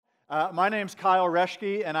My name's Kyle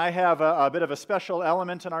Reschke, and I have a bit of a special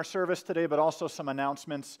element in our service today, but also some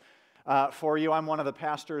announcements for you. I'm one of the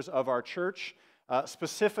pastors of our church.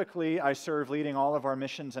 Specifically, I serve leading all of our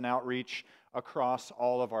missions and outreach across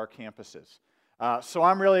all of our campuses. So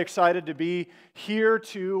I'm really excited to be here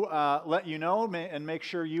to let you know and make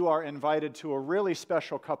sure you are invited to a really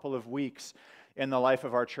special couple of weeks in the life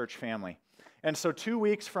of our church family. And so 2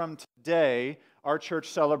 weeks from today, our church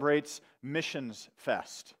celebrates Missions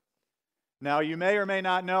Fest. Now, you may or may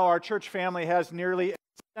not know, our church family has nearly a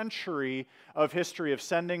century of history of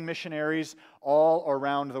sending missionaries all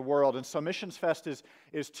around the world. And so Missions Fest is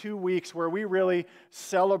 2 weeks where we really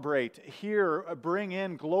celebrate, bring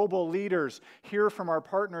in global leaders, hear from our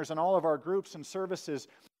partners and all of our groups and services.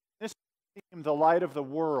 This theme, the light of the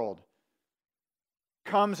world,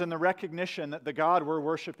 comes in the recognition that the God we're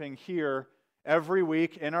worshiping here every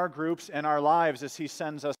week in our groups and our lives as He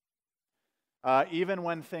sends us. Even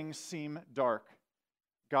when things seem dark,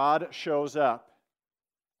 God shows up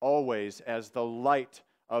always as the light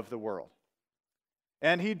of the world.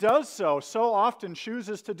 And He does so often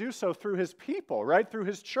chooses to do so through His people, right? Through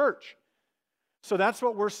His church. So that's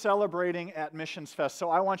what we're celebrating at Missions Fest.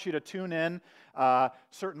 So I want you to tune in,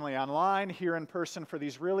 certainly online, here in person, for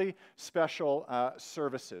these really special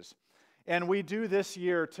services. And we do this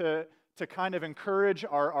year to kind of encourage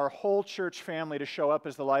our whole church family to show up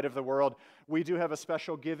as the light of the world. We do have a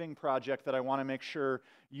special giving project that I want to make sure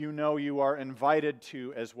you know you are invited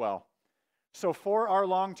to as well. So for our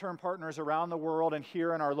long-term partners around the world and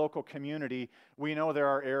here in our local community, we know there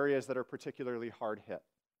are areas that are particularly hard hit.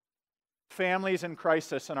 Families in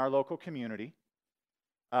crisis in our local community,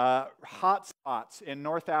 hot spots in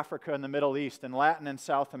North Africa and the Middle East, in Latin and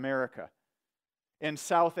South America, in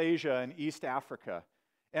South Asia and East Africa.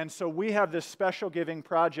 And so we have this special giving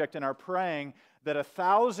project and are praying that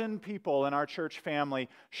 1,000 people in our church family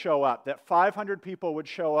show up, that 500 people would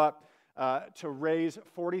show up to raise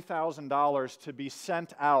 $40,000 to be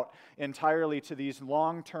sent out entirely to these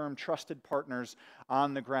long-term trusted partners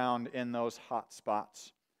on the ground in those hot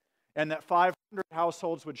spots. And that 500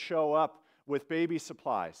 households would show up with baby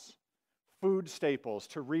supplies, food staples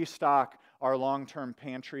to restock our long-term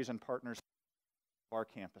pantries and partners of our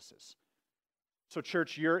campuses. So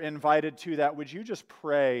church, you're invited to that. Would you just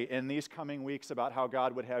pray in these coming weeks about how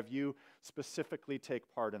God would have you specifically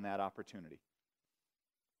take part in that opportunity?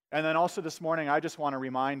 And then also this morning, I just want to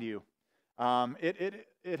remind you,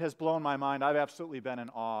 it has blown my mind. I've absolutely been in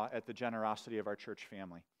awe at the generosity of our church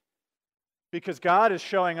family. Because God is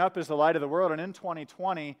showing up as the light of the world, and in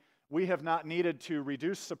 2020, we have not needed to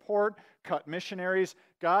reduce support, cut missionaries.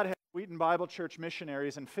 God has Wheaton Bible Church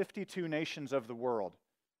missionaries in 52 nations of the world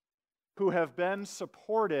who have been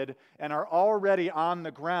supported and are already on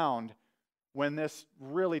the ground when this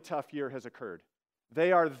really tough year has occurred.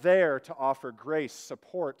 They are there to offer grace,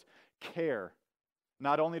 support, care,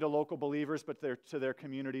 not only to local believers, but to their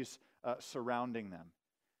communities surrounding them.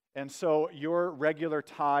 And so your regular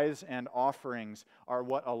tithes and offerings are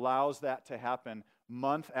what allows that to happen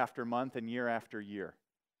month after month and year after year.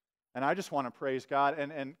 And I just want to praise God.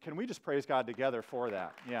 And can we just praise God together for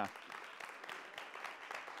that? Yeah.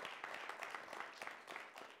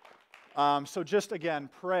 So just again,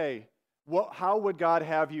 pray. How would God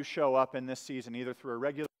have you show up in this season, either through a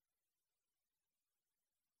regular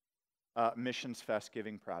Missions Fest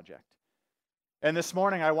giving project? And this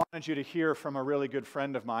morning, I wanted you to hear from a really good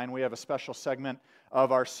friend of mine. We have a special segment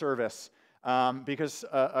of our service because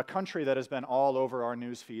a country that has been all over our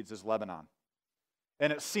news feeds is Lebanon.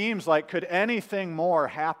 And it seems like, could anything more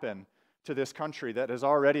happen to this country that has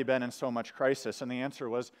already been in so much crisis? And the answer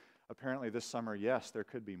was, apparently this summer, yes, there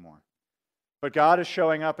could be more. But God is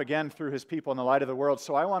showing up again through His people in the light of the world.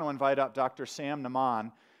 So I want to invite up Dr. Sam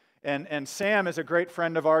Nahman. And Sam is a great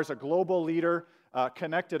friend of ours, a global leader,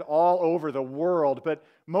 connected all over the world, but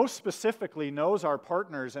most specifically knows our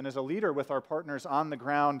partners and is a leader with our partners on the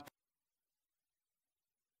ground.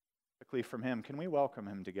 From him, can we welcome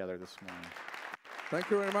him together this morning?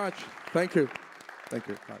 Thank you very much. Thank you. Thank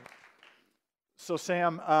you. So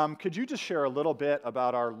Sam, could you just share a little bit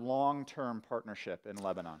about our long-term partnership in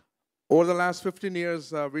Lebanon? Over the last 15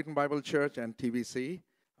 years, Wheaton Bible Church and TBC,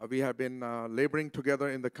 we have been laboring together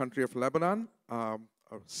in the country of Lebanon,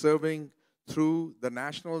 serving through the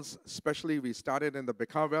nationals. Especially, we started in the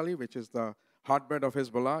Bekaa Valley, which is the hotbed of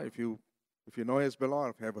Hezbollah, if you know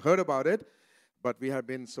Hezbollah or have heard about it. But we have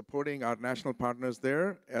been supporting our national partners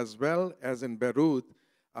there, as well as in Beirut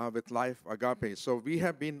with Life Agape. So we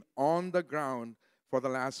have been on the ground for the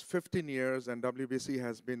last 15 years, and WBC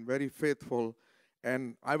has been very faithful.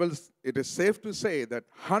 And it is safe to say that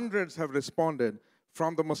hundreds have responded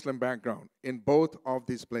from the Muslim background in both of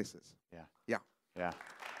these places. Yeah. Yeah. Yeah.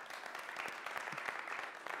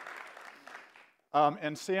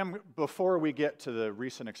 And Sam, before we get to the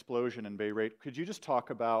recent explosion in Beirut, could you just talk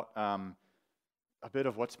about a bit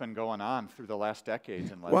of what's been going on through the last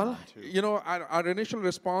decades in Lebanon, Well, too? you know, our initial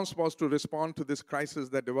response was to respond to this crisis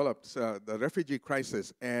that developed, the refugee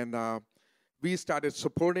crisis. And we started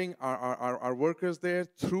supporting our workers there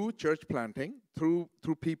through church planting, through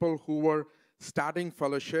people who were starting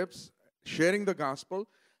fellowships, sharing the gospel.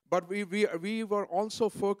 But we were also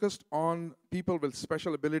focused on people with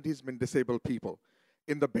special abilities and disabled people.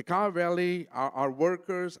 In the Bekaa Valley, our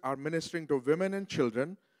workers are ministering to women and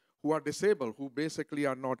children who are disabled, who basically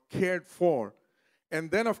are not cared for.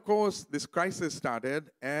 And then, of course, this crisis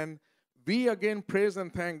started, and we again praise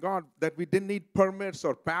and thank God that we didn't need permits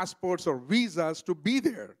or passports or visas to be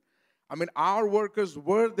there. I mean, our workers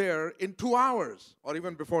were there in 2 hours, or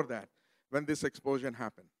even before that, when this explosion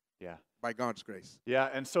happened. Yeah. By God's grace. Yeah,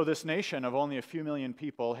 and so this nation of only a few million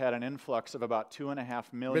people had an influx of about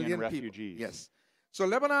 2.5 million refugees. People. Yes. So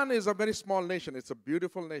Lebanon is a very small nation. It's a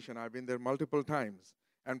beautiful nation. I've been there multiple times.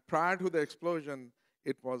 And prior to the explosion,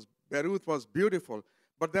 Beirut was beautiful.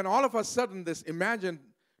 But then all of a sudden, imagine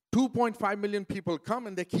 2.5 million people come,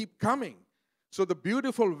 and they keep coming. So the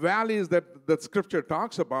beautiful valleys that the scripture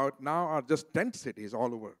talks about now are just tent cities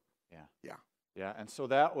all over. Yeah. Yeah. Yeah, and so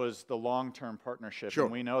that was the long-term partnership. Sure.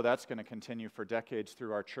 And we know that's going to continue for decades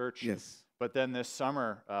through our church. Yes. But then this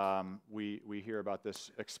summer, we hear about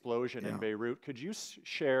this explosion in Beirut. Could you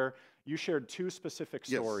share, you shared 2 specific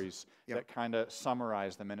stories that kind of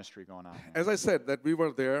summarize the ministry going on here. As I said, that we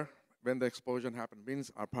were there when the explosion happened, means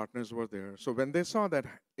our partners were there. So when they saw that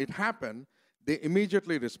it happened, they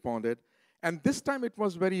immediately responded. And this time it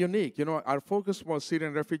was very unique. You know, our focus was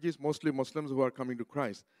Syrian refugees, mostly Muslims who are coming to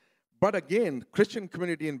Christ. But again, Christian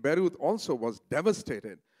community in Beirut also was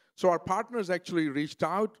devastated. So our partners actually reached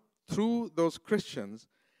out through those Christians,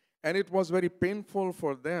 and it was very painful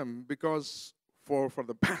for them because for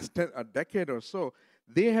the past a decade or so,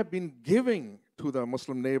 they have been giving to the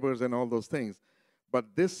Muslim neighbors and all those things.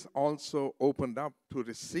 But this also opened up to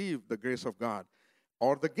receive the grace of God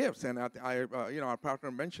or the gifts. And our partner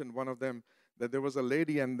mentioned one of them, that there was a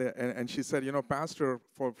lady, and she said, you know, Pastor,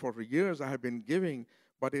 for years I have been giving,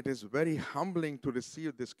 but it is very humbling to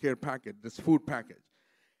receive this care package, this food package.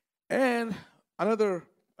 And another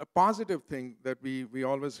positive thing that we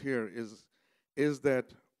always hear is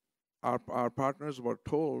that our partners were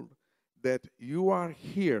told that you are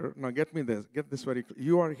here, now get this very clear,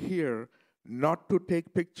 you are here not to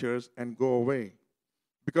take pictures and go away.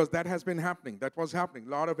 Because that has been happening, that was happening. A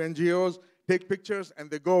lot of NGOs take pictures and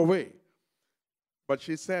they go away. But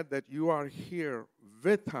she said that you are here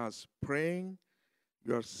with us praying,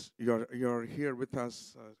 you're here with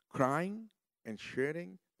us crying and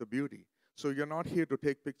sharing the beauty. So you're not here to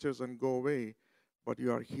take pictures and go away, but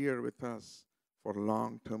you are here with us for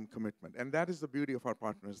long-term commitment. And that is the beauty of our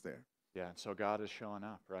partners there. Yeah, and so God is showing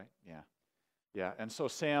up, right? Yeah. Yeah, and so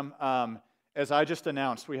Sam, as I just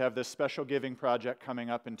announced, we have this special giving project coming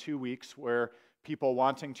up in 2 weeks where people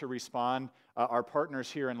wanting to respond, our partners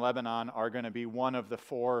here in Lebanon are going to be one of the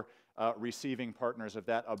 4 receiving partners of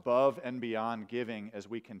that above and beyond giving as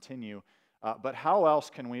we continue. But how else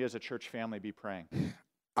can we as a church family be praying?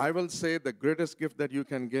 I will say the greatest gift that you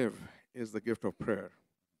can give is the gift of prayer.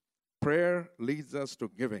 Prayer leads us to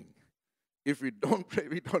giving. If we don't pray,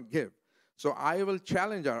 we don't give. So I will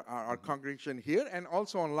challenge our congregation here and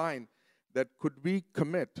also online that could we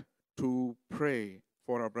commit to pray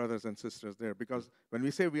for our brothers and sisters there? Because when we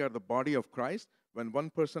say we are the body of Christ, when one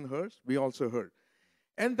person hurts, we also hurt.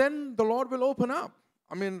 And then the Lord will open up.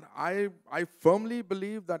 I mean, I firmly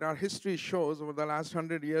believe that our history shows over the last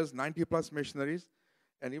 100 years, 90+ missionaries,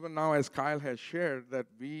 and even now as Kyle has shared, that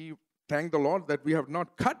we thank the Lord that we have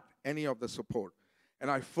not cut any of the support.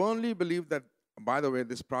 And I firmly believe that, by the way,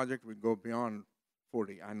 this project will go beyond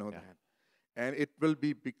 40. I know that. And it will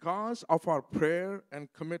be because of our prayer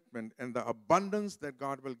and commitment and the abundance that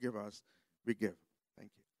God will give us, we give.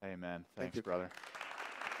 Thank you. Amen. Thanks, Thank you, brother.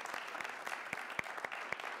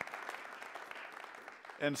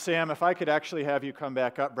 And Sam, if I could actually have you come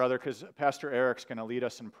back up, brother, because Pastor Eric's going to lead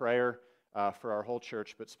us in prayer for our whole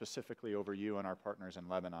church, but specifically over you and our partners in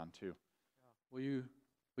Lebanon, too. Will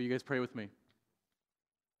you guys pray with me?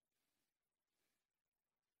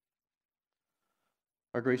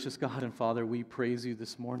 Our gracious God and Father, we praise you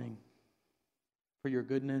this morning for your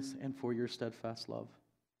goodness and for your steadfast love.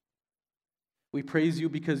 We praise you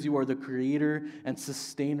because you are the creator and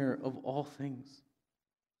sustainer of all things.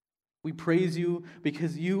 We praise you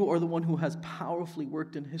because you are the one who has powerfully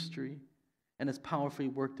worked in history and has powerfully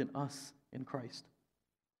worked in us in Christ.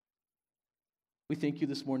 We thank you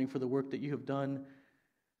this morning for the work that you have done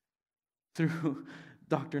through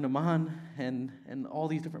Dr. Naaman and all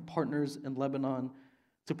these different partners in Lebanon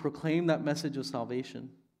to proclaim that message of salvation,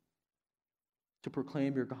 to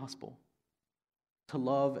proclaim your gospel, to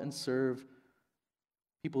love and serve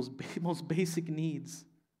people's most basic needs,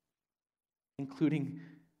 including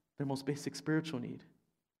their most basic spiritual need.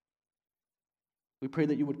 We pray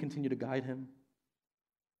that you would continue to guide him,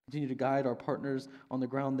 continue to guide our partners on the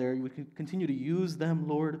ground there. You would continue to use them,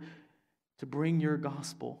 Lord, to bring your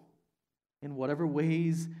gospel in whatever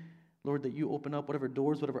ways, Lord, that you open up, whatever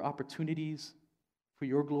doors, whatever opportunities for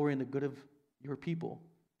your glory and the good of your people,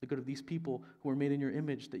 the good of these people who are made in your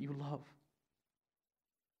image that you love.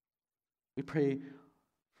 We pray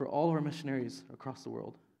for all of our missionaries across the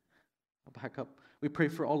world. I'll back up. We pray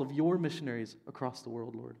for all of your missionaries across the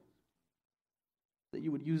world, Lord, that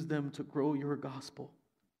you would use them to grow your gospel,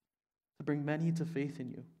 to bring many to faith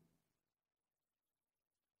in you.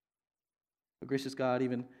 But gracious God,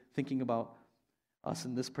 even thinking about us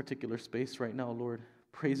in this particular space right now, Lord,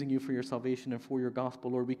 praising you for your salvation and for your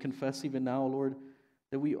gospel, Lord, we confess even now, Lord,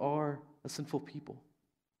 that we are a sinful people.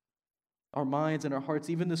 Our minds and our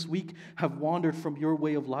hearts, even this week, have wandered from your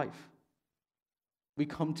way of life. We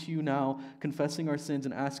come to you now, confessing our sins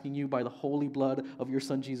and asking you by the holy blood of your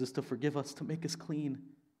Son Jesus to forgive us, to make us clean,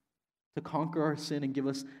 to conquer our sin and give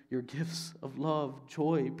us your gifts of love,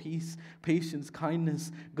 joy, peace, patience,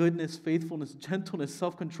 kindness, goodness, faithfulness, gentleness,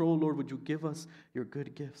 self-control. Lord, would you give us your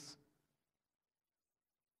good gifts?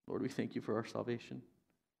 Lord, we thank you for our salvation.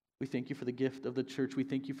 We thank you for the gift of the church. We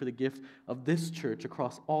thank you for the gift of this church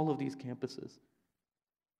across all of these campuses.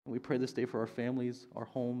 And we pray this day for our families, our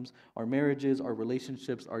homes, our marriages, our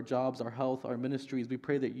relationships, our jobs, our health, our ministries. We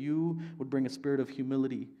pray that you would bring a spirit of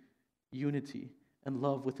humility, unity, and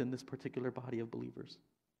love within this particular body of believers.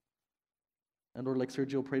 And Lord, like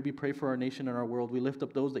Sergio prayed, we pray for our nation and our world. We lift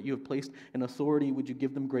up those that you have placed in authority. Would you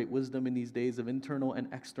give them great wisdom in these days of internal and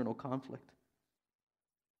external conflict?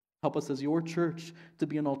 Help us as your church to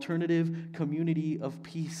be an alternative community of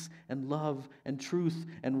peace and love and truth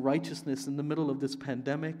and righteousness in the middle of this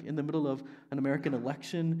pandemic, in the middle of an American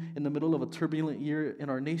election, in the middle of a turbulent year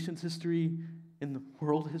in our nation's history, in the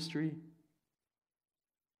world history.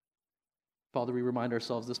 Father, we remind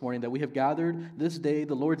ourselves this morning that we have gathered this day,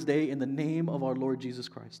 the Lord's Day, in the name of our Lord Jesus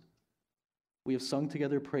Christ. We have sung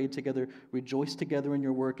together, prayed together, rejoiced together in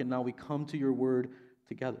your work, and now we come to your word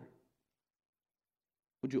together.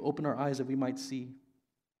 Would you open our eyes that we might see?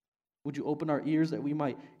 Would you open our ears that we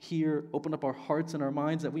might hear? Open up our hearts and our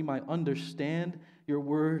minds that we might understand your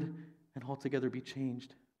word and altogether be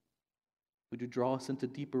changed? Would you draw us into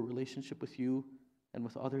deeper relationship with you and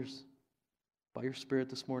with others by your Spirit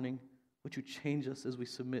this morning? Would you change us as we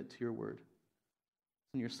submit to your word?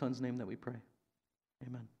 It's in your Son's name that we pray.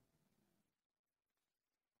 Amen.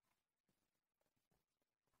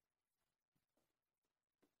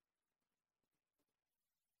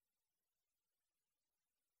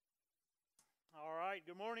 All right,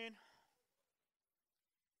 good morning.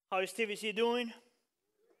 How is TVC doing?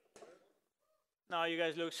 No, you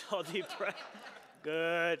guys look so depressed.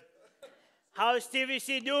 Good. How is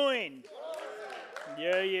TVC doing?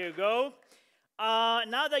 There you go.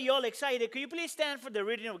 Now that you're all excited, could you please stand for the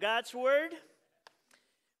reading of God's Word?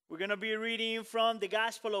 We're going to be reading from the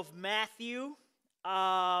Gospel of Matthew,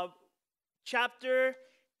 chapter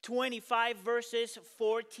 25, verses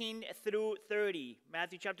 14 through 30.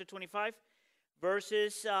 Matthew chapter 25,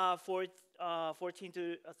 verses 14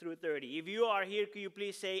 through 30. If you are here, could you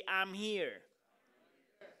please say, I'm here?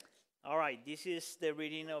 All right, this is the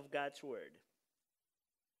reading of God's Word.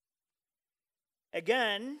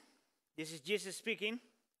 Again, this is Jesus speaking.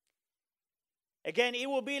 Again, it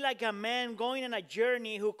will be like a man going on a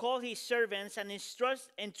journey who called his servants and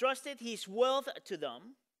entrusted his wealth to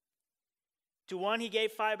them. To one he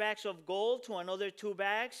gave 5 bags of gold, to another 2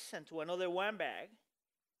 bags, and to another 1 bag,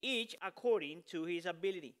 each according to his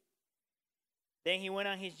ability. Then he went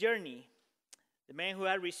on his journey. The man who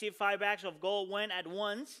had received 5 bags of gold went at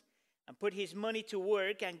once and put his money to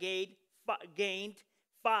work and gained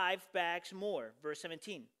 5 bags more. Verse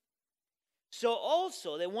 17. So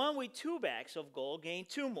also the one with 2 bags of gold gained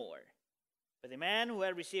 2 more. But the man who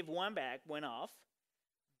had received 1 bag went off,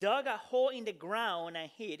 dug a hole in the ground,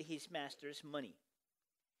 and hid his master's money.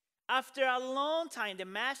 After a long time, the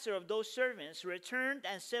master of those servants returned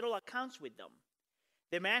and settled accounts with them.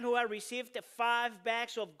 The man who had received 5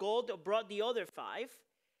 bags of gold brought the other 5.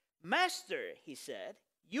 Master, he said,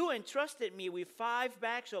 you entrusted me with 5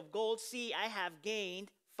 bags of gold. See, I have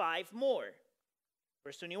gained 5 more.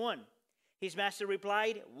 Verse 21. His master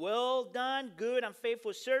replied, well done, good and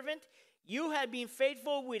faithful servant. You have been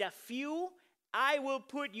faithful with a few. I will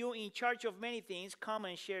put you in charge of many things. Come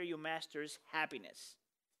and share your master's happiness."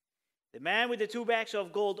 The man with the 2 bags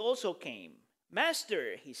of gold also came.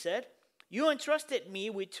 "Master," he said, "you entrusted me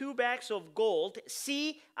with 2 bags of gold.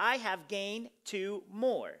 See, I have gained 2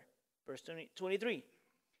 more." Verse 23.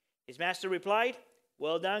 His master replied,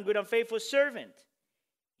 "Well done, good and faithful servant.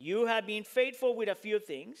 You have been faithful with a few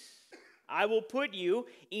things. I will put you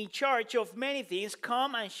in charge of many things.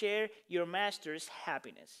 Come and share your master's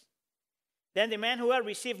happiness." Then the man who had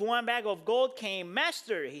received 1 bag of gold came.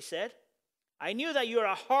 "Master," he said, "I knew that you are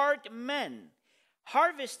a hard man,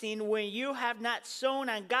 harvesting when you have not sown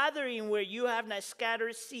and gathering where you have not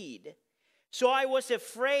scattered seed. So I was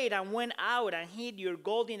afraid and went out and hid your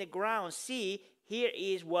gold in the ground. See, here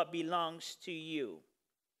is what belongs to you."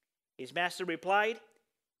 His master replied,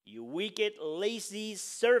 "You wicked, lazy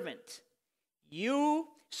servant.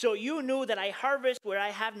 So you knew that I harvest where I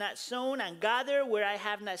have not sown and gather where I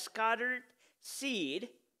have not scattered seed.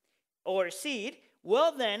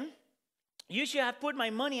 Well then, you should have put my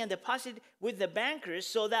money and deposit with the bankers,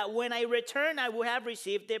 so that when I return, I will have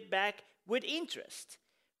received it back with interest."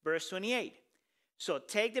 Verse 28. "So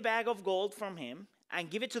take the bag of gold from him and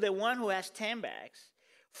give it to the one who has 10 bags.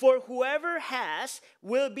 For whoever has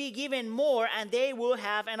will be given more, and they will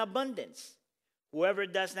have an abundance. Whoever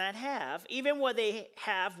does not have, even what they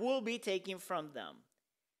have will be taken from them.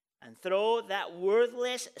 And throw that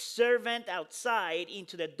worthless servant outside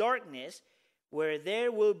into the darkness, where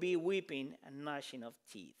there will be weeping and gnashing of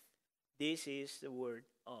teeth." This is the word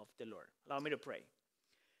of the Lord. Allow me to pray.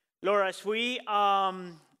 Lord, as we're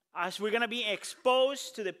going to be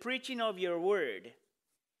exposed to the preaching of your word,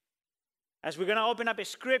 as we're going to open up a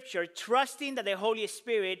scripture, trusting that the Holy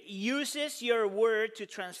Spirit uses your word to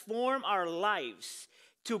transform our lives,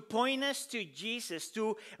 to point us to Jesus,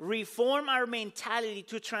 to reform our mentality,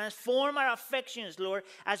 to transform our affections, Lord,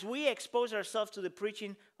 as we expose ourselves to the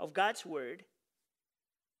preaching of God's word.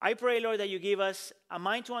 I pray, Lord, that you give us a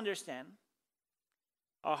mind to understand,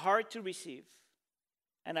 a heart to receive,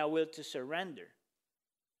 and a will to surrender.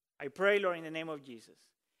 I pray, Lord, in the name of Jesus,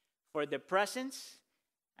 for the presence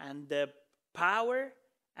and the power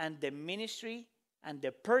and the ministry and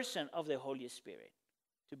the person of the Holy Spirit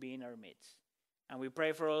to be in our midst. And we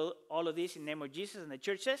pray for all of this in the name of Jesus. And the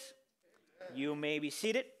church says, amen. You may be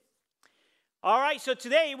seated. All right, so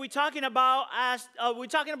today we're talking about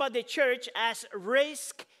the church as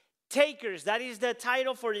risk takers. That is the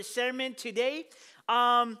title for the sermon today.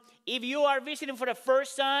 If you are visiting for the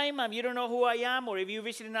first time and you don't know who I am, or if you're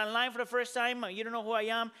visiting online for the first time and you don't know who I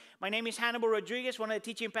am, my name is Hannibal Rodriguez, one of the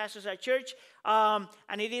teaching pastors at church.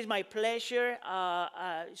 And it is my pleasure,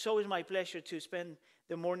 it's always my pleasure to spend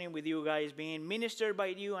the morning with you guys, being ministered by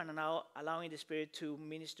you and now allowing the Spirit to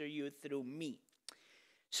minister you through me.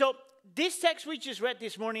 So this text we just read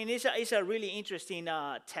this morning is a really interesting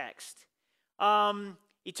text.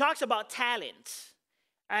 It talks about talents.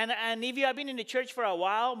 And if you have been in the church for a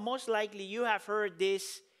while, most likely you have heard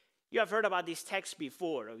about this text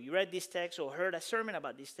before, or you read this text or heard a sermon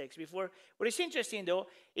about this text before. What is interesting, though,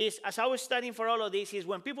 is as I was studying for all of this, is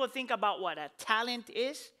when people think about what a talent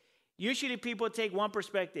is, usually people take one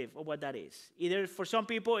perspective of what that is. Either for some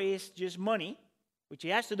people it's just money, which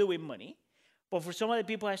it has to do with money, but for some other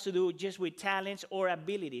people it has to do just with talents or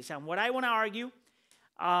abilities. And what I want to argue,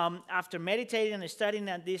 after meditating and studying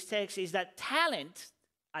on this text, is that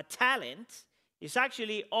a talent is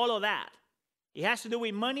actually all of that. It has to do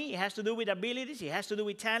with money, it has to do with abilities, it has to do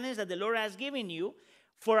with talents that the Lord has given you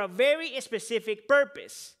for a very specific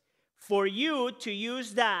purpose, for you to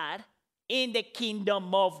use that in the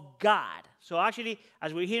kingdom of God. So actually,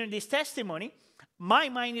 as we're hearing this testimony, my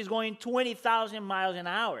mind is going 20,000 miles an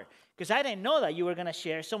hour, because I didn't know that you were going to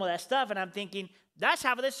share some of that stuff, and I'm thinking, that's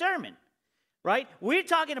half of the sermon. Right? We're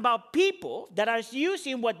talking about people that are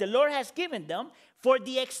using what the Lord has given them for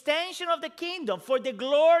the extension of the kingdom, for the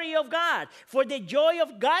glory of God, for the joy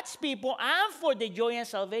of God's people, and for the joy and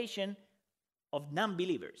salvation of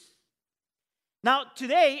non-believers. Now,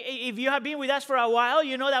 today, if you have been with us for a while,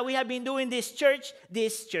 you know that we have been doing this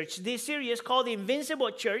series called the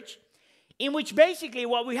Invincible Church, in which basically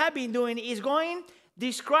what we have been doing is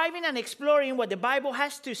describing and exploring what the Bible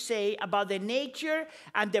has to say about the nature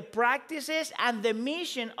and the practices and the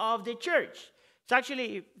mission of the church. It's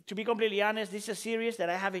actually, to be completely honest, this is a series that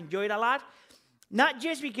I have enjoyed a lot. Not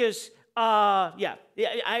just because, I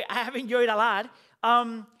have enjoyed a lot.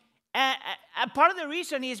 And part of the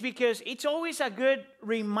reason is because it's always a good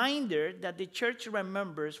reminder that the church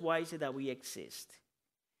remembers why is it that we exist.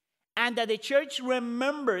 And that the church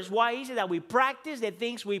remembers why is it that we practice the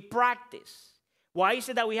things we practice. Why is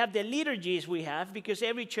it that we have the liturgies we have? Because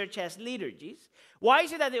every church has liturgies. Why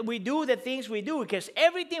is it that we do the things we do? Because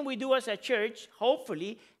everything we do as a church,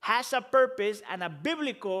 hopefully, has a purpose and a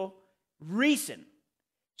biblical reason.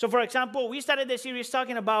 So, for example, we started the series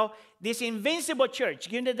talking about this invincible church,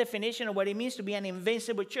 giving the definition of what it means to be an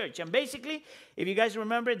invincible church. And basically, if you guys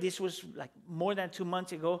remember, this was like more than 2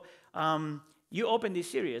 months ago, you opened this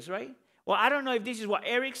series, right? Well, I don't know if this is what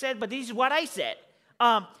Eric said, but this is what I said.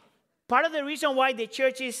 Part of the reason why the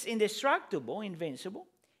church is indestructible, invincible,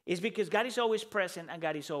 is because God is always present and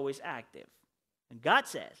God is always active. And God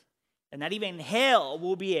says that not even hell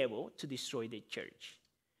will be able to destroy the church.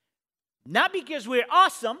 Not because we're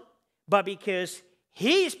awesome, but because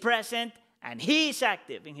He is present and He is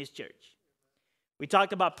active in His church. We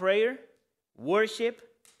talked about prayer, worship.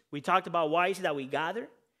 We talked about why is it that we gather.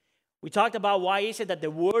 We talked about why is it that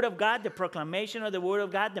the Word of God, the proclamation of the Word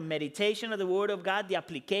of God, the meditation of the Word of God, the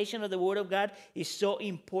application of the Word of God is so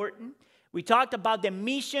important. We talked about the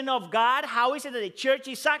mission of God. How is it that the church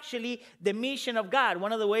is actually the mission of God?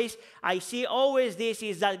 One of the ways I see always this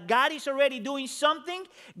is that God is already doing something.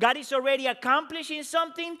 God is already accomplishing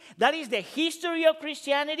something. That is the history of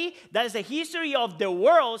Christianity. That is the history of the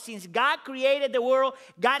world. Since God created the world,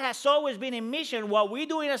 God has always been in mission. What we're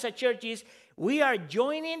doing as a church is we are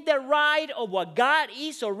joining the ride of what God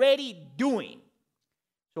is already doing.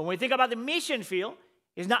 So when we think about the mission field,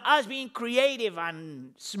 it's not us being creative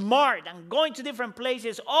and smart and going to different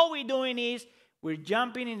places. All we're doing is we're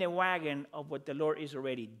jumping in the wagon of what the Lord is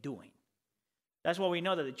already doing. That's why we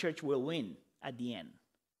know that the church will win at the end.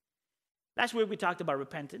 Last week we talked about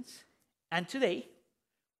repentance. And today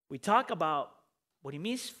we talk about what it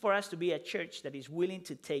means for us to be a church that is willing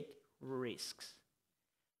to take risks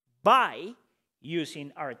by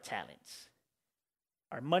using our talents,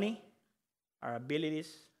 our money, our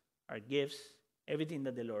abilities, our gifts, everything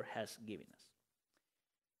that the Lord has given us.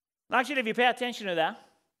 Actually, if you pay attention to that,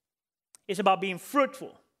 it's about being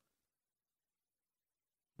fruitful.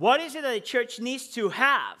 What is it that the church needs to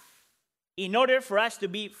have in order for us to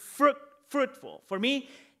be fruitful? For me,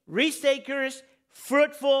 risk takers,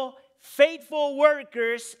 fruitful, faithful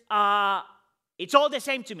workers, it's all the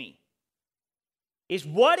same to me. It's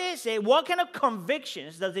what kind of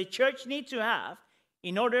convictions does the church need to have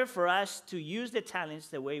in order for us to use the talents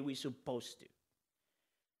the way we're supposed to?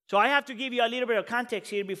 So I have to give you a little bit of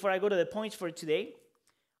context here before I go to the points for today.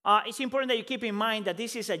 It's important that you keep in mind that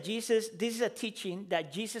this is a teaching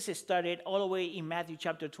that Jesus started all the way in Matthew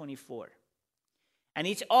chapter 24. And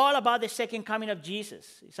it's all about the second coming of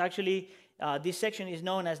Jesus. It's actually, this section is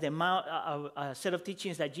known as the set of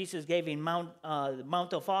teachings that Jesus gave in Mount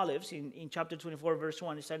of Olives in chapter 24, verse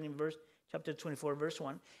 1. It's starting in chapter 24, verse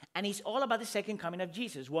 1. And it's all about the second coming of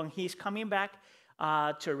Jesus, when He's coming back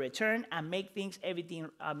to return and make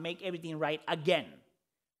everything right again,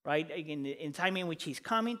 right? In time in which He's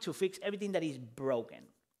coming to fix everything that is broken,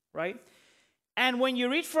 right? And when you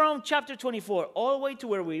read from chapter 24 all the way to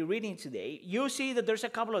where we're reading today, you see that there's a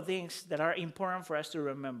couple of things that are important for us to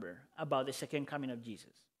remember about the second coming of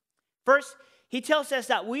Jesus. First, He tells us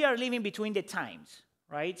that we are living between the times,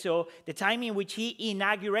 right? So the time in which He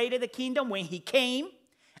inaugurated the kingdom when He came,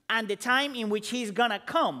 and the time in which He's going to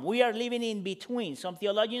come. We are living in between. Some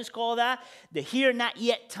theologians call that the here, not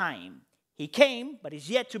yet time. He came, but it's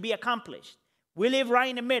yet to be accomplished. We live right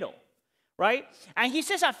in the middle, right? And He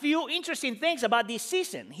says a few interesting things about this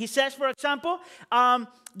season. He says, for example,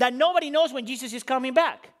 that nobody knows when Jesus is coming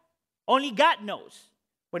back. Only God knows.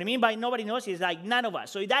 What I mean by nobody knows is like none of us.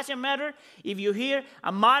 So it doesn't matter if you hear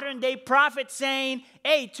a modern day prophet saying,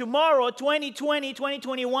 hey, tomorrow, 2020,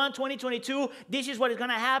 2021, 2022, this is what is going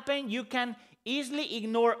to happen. You can easily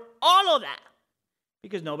ignore all of that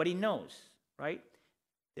because nobody knows, right?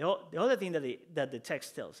 The other thing that the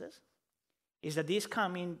text tells us is that the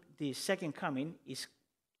second coming,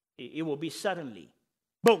 it will be suddenly.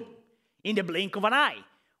 Boom. In the blink of an eye.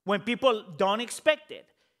 When people don't expect it.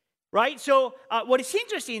 Right? So what is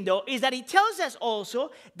interesting, though, is that He tells us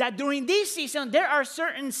also that during this season, there are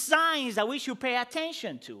certain signs that we should pay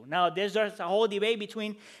attention to. Now, there's a whole debate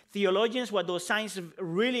between theologians what those signs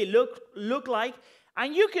really look like.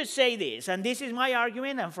 And you could say this, and this is my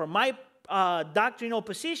argument, and from my doctrinal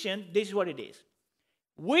position, this is what it is.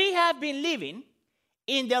 We have been living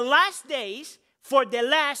in the last days for the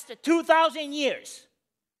last 2,000 years.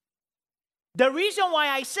 The reason why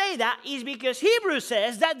I say that is because Hebrews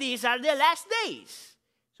says that these are the last days.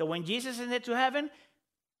 So when Jesus ascended to heaven,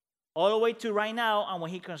 all the way to right now, and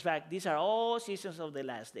when He comes back, these are all seasons of the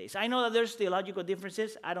last days. I know that there's theological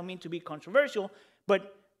differences. I don't mean to be controversial,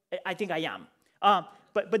 but I think I am.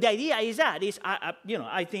 But the idea is that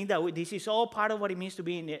I think that this is all part of what it means to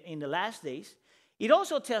be in the last days. it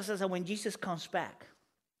also tells us that when Jesus comes back,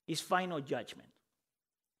 it's final judgment,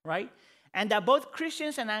 right? And that both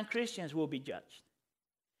Christians and non-Christians will be judged.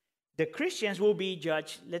 The Christians will be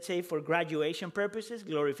judged, let's say, for graduation purposes,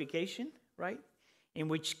 glorification, right? In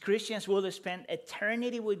which Christians will spend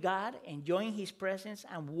eternity with God, enjoying his presence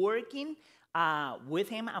and working with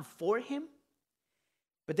him and for him.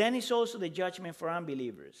 But then it's also the judgment for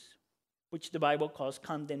unbelievers, which the Bible calls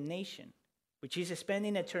condemnation, which is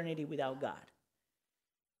spending eternity without God.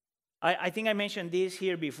 I think I mentioned this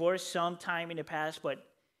here before sometime in the past, but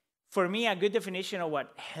for me, a good definition of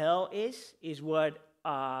what hell is what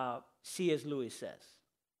C.S. Lewis says.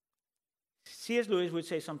 C.S. Lewis would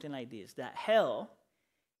say something like this, that hell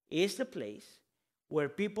is the place where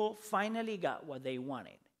people finally got what they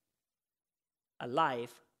wanted, a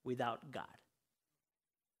life without God,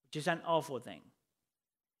 which is an awful thing.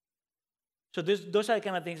 So those are the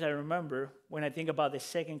kind of things I remember when I think about the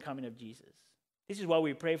second coming of Jesus. This is why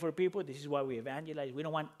we pray for people. This is why we evangelize. We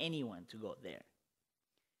don't want anyone to go there.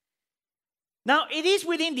 Now, it is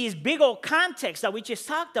within this big old context that we just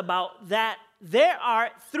talked about that there are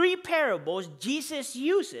 3 parables Jesus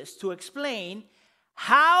uses to explain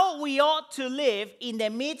how we ought to live in the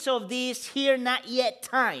midst of this here not yet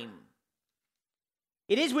time.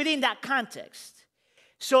 It is within that context.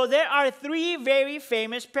 So there are 3 very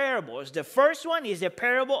famous parables. The first one is the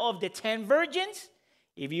parable of the 10 virgins.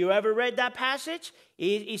 If you ever read that passage,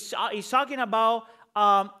 it's talking about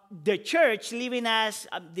the church living as,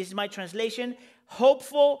 this is my translation,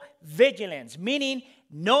 hopeful vigilance, meaning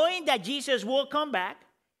knowing that Jesus will come back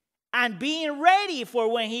and being ready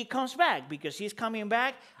for when he comes back, because he's coming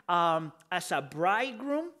back as a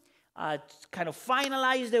bridegroom, kind of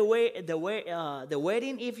finalize the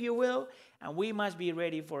wedding, if you will, and we must be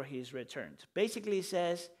ready for his return. Basically, it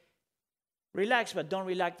says, relax, but don't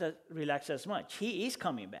relax as much. He is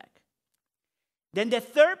coming back. Then the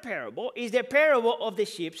third parable is the parable of the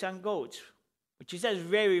sheep and goats, which is a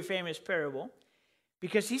very famous parable,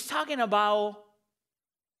 because he's talking about,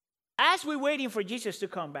 as we're waiting for Jesus to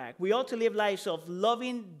come back, we ought to live lives of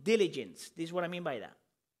loving diligence. This is what I mean by that.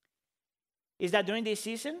 Is that during this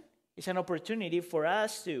season, it's an opportunity for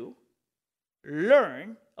us to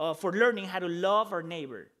learning how to love our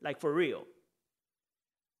neighbor, like for real.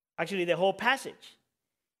 Actually, the whole passage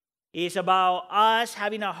is about us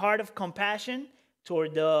having a heart of compassion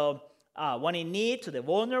toward the one in need, to the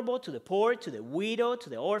vulnerable, to the poor, to the widow, to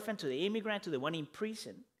the orphan, to the immigrant, to the one in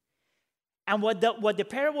prison. And what the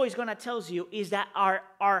parable is going to tell you is that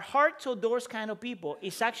our heart toward those kind of people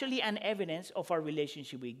is actually an evidence of our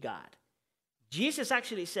relationship with God. Jesus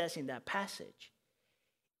actually says in that passage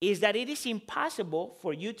is that it is impossible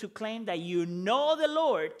for you to claim that you know the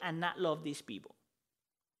Lord and not love these people.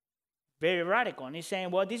 Very radical. And he's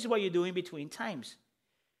saying, well, this is what you do in between times.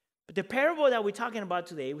 But the parable that we're talking about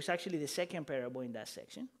today was actually the second parable in that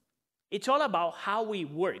section. It's all about how we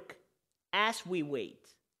work as we wait.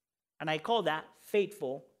 And I call that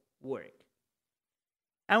faithful work.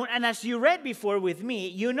 And as you read before with me,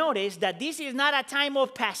 you notice that this is not a time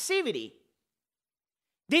of passivity.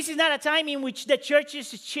 This is not a time in which the church is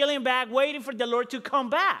chilling back, waiting for the Lord to come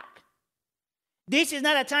back. This is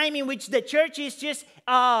not a time in which the church is just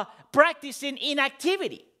practicing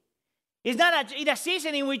inactivity. It's not a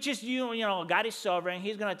season in which just, you know, God is sovereign.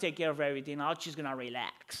 He's going to take care of everything. I'm just going to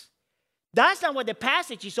relax. That's not what the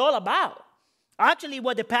passage is all about. Actually,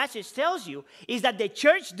 what the passage tells you is that the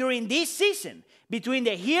church during this season, between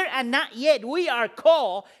the here and not yet, we are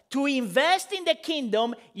called to invest in the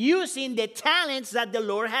kingdom using the talents that the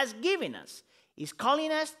Lord has given us. He's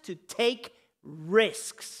calling us to take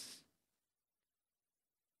risks.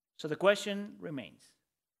 So the question remains,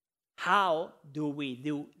 how do we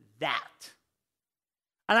do that?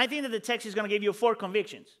 And I think that the text is going to give you 4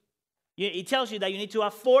 convictions. It tells you that you need to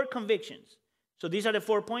have 4 convictions. So these are the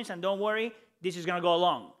 4 points, and don't worry, this is going to go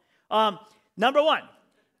along. Number 1,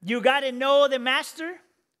 you got to know the master.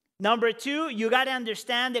 Number 2, you got to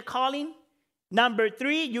understand the calling. Number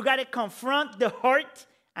 3, you got to confront the heart.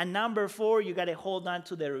 And number 4, you got to hold on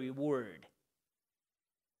to the reward.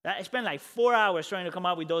 I spent like 4 hours trying to come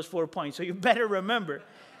up with those 4 points, so you better remember.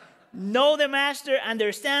 Know the master,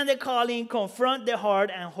 understand the calling, confront the heart,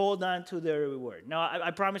 and hold on to the reward. Now,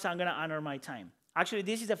 I promise I'm going to honor my time. Actually,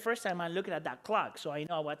 this is the first time I'm looking at that clock, so I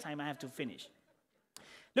know what time I have to finish.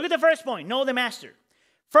 Look at the first point, know the master.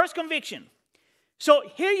 First conviction. So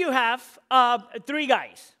here you have 3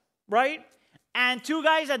 guys, right? And 2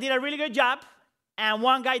 guys that did a really good job, and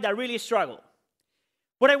 1 guy that really struggled.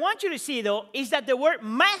 What I want you to see, though, is that the word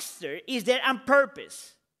master is there on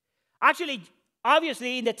purpose. Actually,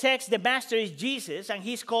 Obviously, in the text, the master is Jesus, and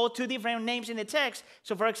he's called two different names in the text.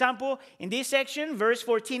 So, for example, in this section, verse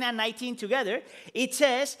 14 and 19 together, it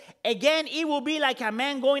says, again, it will be like a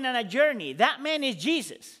man going on a journey. That man is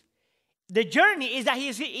Jesus. The journey is that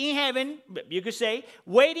he's in heaven, you could say,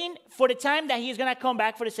 waiting for the time that he's going to come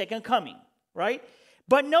back for the second coming, right?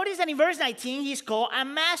 But notice that in verse 19, he's called a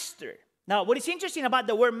master. Now, what is interesting about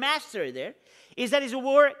the word master there is that it's the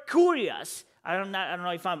word kurios. I don't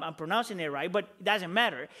know if I'm pronouncing it right, but it doesn't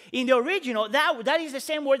matter. In the original, that is the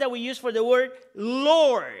same word that we use for the word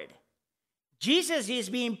Lord. Jesus is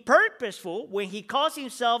being purposeful when he calls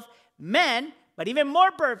himself man, but even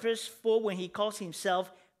more purposeful when he calls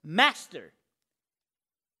himself master.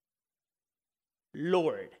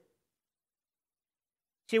 Lord.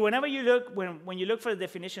 See, whenever you look, when you look for the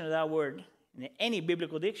definition of that word in any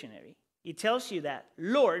biblical dictionary, it tells you that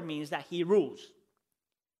Lord means that he rules.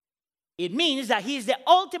 It means that he's the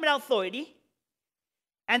ultimate authority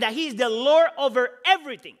and that he's the Lord over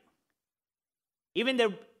everything, even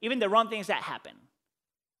the wrong things that happen.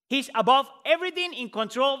 He's above everything, in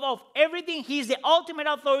control of everything. He's the ultimate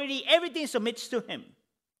authority. Everything submits to him.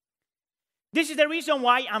 This is the reason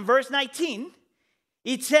why in verse 19,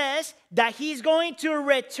 it says that he's going to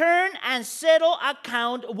return and settle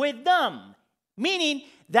account with them. Meaning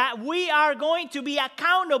that we are going to be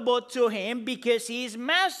accountable to him because he is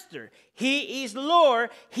master. He is Lord.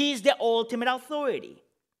 He is the ultimate authority.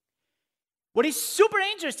 What is super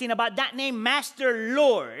interesting about that name, Master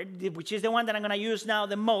Lord, which is the one that I'm going to use now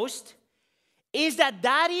the most, is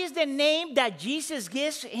that is the name that Jesus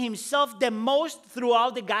gives himself the most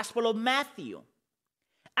throughout the Gospel of Matthew.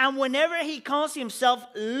 And whenever he calls himself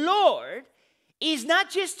Lord, it's not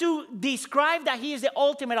just to describe that he is the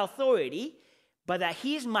ultimate authority, but that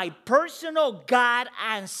he is my personal God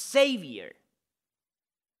and Savior.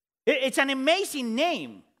 It's an amazing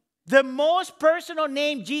name. The most personal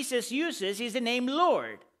name Jesus uses is the name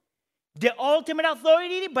Lord. The ultimate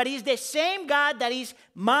authority, but he's the same God that is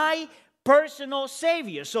my personal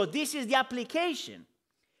Savior. So this is the application.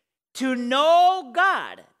 To know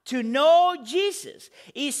God, to know Jesus,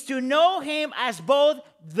 is to know him as both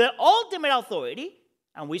the ultimate authority,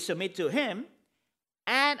 and we submit to him,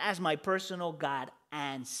 and as my personal God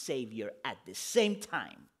and Savior at the same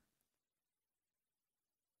time.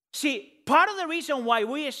 See, part of the reason why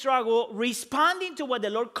we struggle responding to what the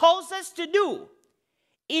Lord calls us to do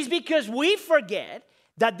is because we forget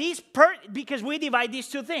that because we divide these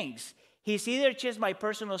two things. He's either just my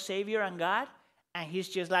personal Savior and God, and he's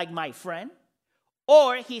just like my friend,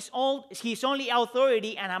 or he's only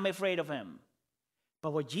authority and I'm afraid of him.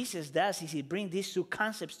 But what Jesus does is he brings these two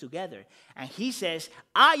concepts together. And he says,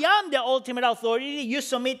 I am the ultimate authority. You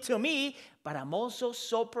submit to me, but I'm also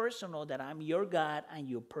so personal that I'm your God and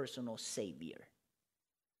your personal Savior.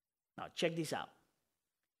 Now, check this out.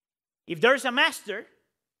 If there's a master,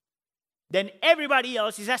 then everybody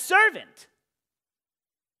else is a servant.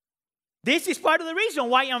 This is part of the reason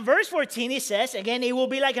why in verse 14 it says, again, it will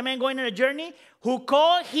be like a man going on a journey who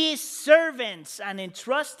called his servants and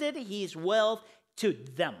entrusted his wealth to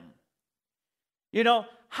them. You know,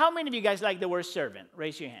 how many of you guys like the word servant?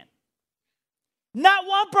 Raise your hand. Not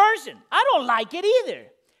one person. I don't like it either.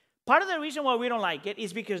 Part of the reason why we don't like it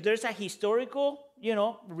is because there's a historical,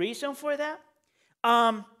 reason for that.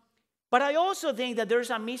 But I also think that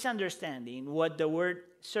there's a misunderstanding what the word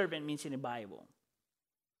servant means in the Bible.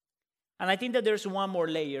 And I think that there's one more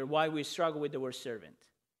layer why we struggle with the word servant.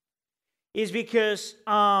 Is because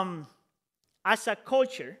as a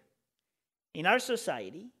culture, in our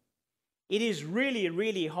society, it is really,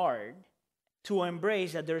 really hard to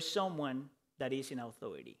embrace that there's someone that is in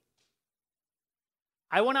authority.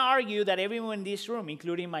 I want to argue that everyone in this room,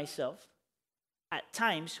 including myself, at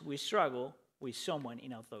times we struggle with someone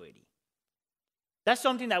in authority. That's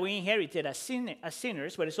something that we inherited as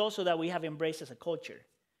sinners, but it's also that we have embraced as a culture.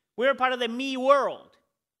 We're part of the me world.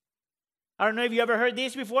 I don't know if you ever heard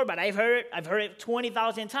this before, but I've heard it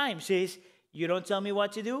 20,000 times. It's, you don't tell me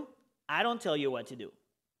what to do, I don't tell you what to do.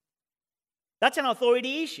 That's an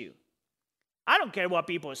authority issue. I don't care what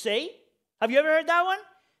people say. Have you ever heard that one?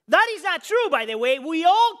 That is not true, by the way. We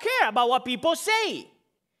all care about what people say.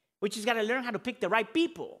 We just got to learn how to pick the right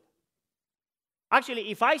people.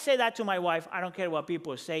 Actually, if I say that to my wife, I don't care what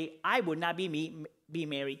people say, I would not be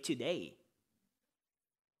married today.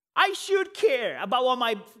 I should care about what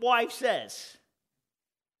my wife says.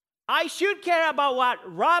 I should care about what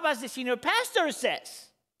Rob, as the senior pastor, says.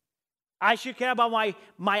 I should care about what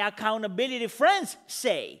my accountability friends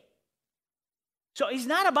say. So it's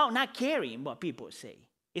not about not caring what people say.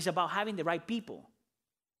 It's about having the right people.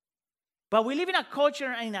 But we live in a culture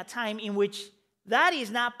and in a time in which that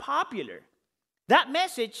is not popular. That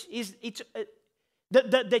message is,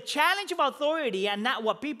 the challenge of authority and not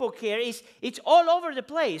what people care is, it's all over the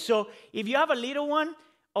place. So if you have a little one,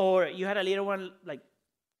 or you had a little one like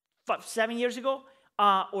 7 years ago,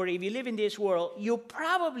 or if you live in this world, you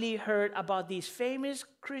probably heard about this famous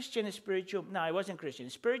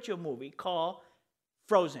spiritual movie called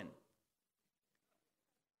Frozen.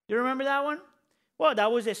 You remember that one? Well,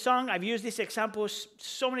 that was a song. I've used this example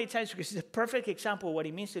so many times because it's a perfect example of what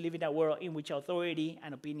it means to live in a world in which authority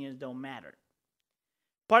and opinions don't matter.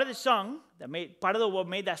 Part of the song, what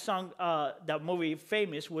made that movie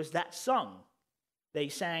famous was that song they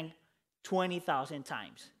sang 20,000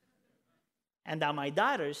 times. And that my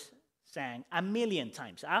daughters sang 1,000,000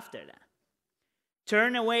 times after that.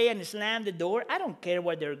 Turn away and slam the door. I don't care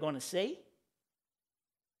what they're going to say.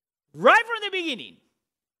 Right from the beginning,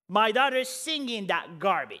 my daughter's singing that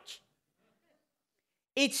garbage.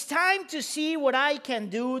 It's time to see what I can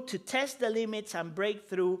do to test the limits and break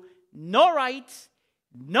through. No rights,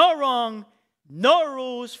 no wrong, no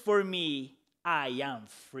rules for me. I am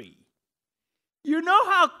free. You know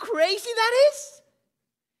how crazy that is?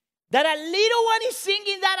 That a little one is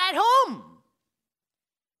singing that at home.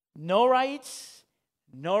 No rights,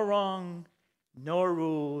 no wrong, no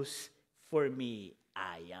rules for me.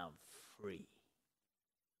 I am free.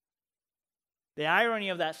 The irony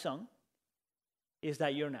of that song is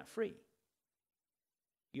that you're not free.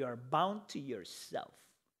 You are bound to yourself.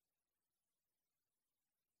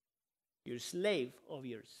 You're a slave of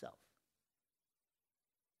yourself.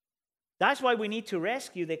 That's why we need to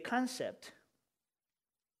rescue the concept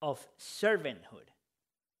of servanthood.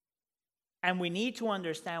 And we need to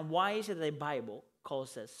understand why is it the Bible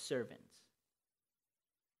calls us servants.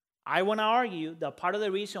 I want to argue that part of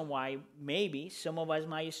the reason why maybe some of us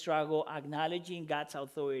might struggle acknowledging God's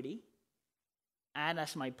authority and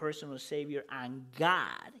as my personal Savior and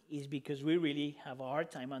God is because we really have a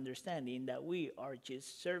hard time understanding that we are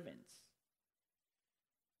just servants.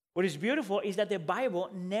 What is beautiful is that the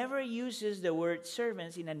Bible never uses the word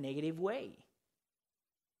servants in a negative way.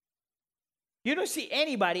 You don't see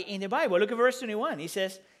anybody in the Bible. Look at verse 21. He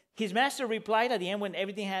says, his master replied at the end when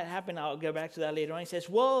everything had happened. I'll get back to that later on. He says,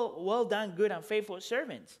 well done, good and faithful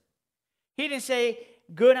servants. He didn't say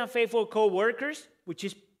good and faithful co-workers, which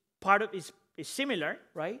is part of, is similar,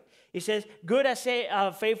 right? He says good and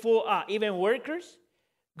faithful even workers.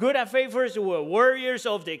 Good and faithful were warriors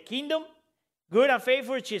of the kingdom. Good and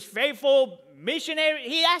faithful, which is faithful missionary.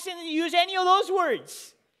 He doesn't use any of those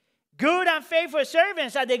words. Good and faithful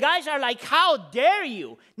servants, and the guys are like, how dare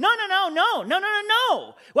you? No.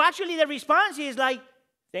 Well, actually, the response is like,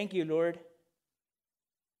 thank you, Lord.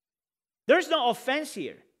 There's no offense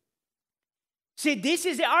here. See, this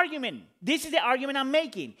is the argument. This is the argument I'm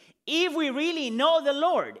making. If we really know the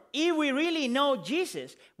Lord, if we really know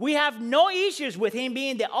Jesus, we have no issues with him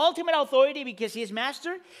being the ultimate authority because he's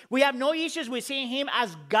master. We have no issues with seeing him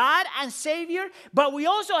as God and Savior, but we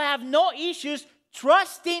also have no issues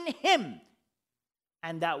trusting him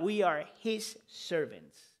and that we are his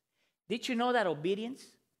servants. Did you know that obedience,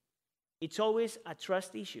 it's always a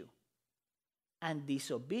trust issue, and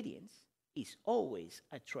disobedience is always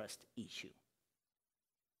a trust issue?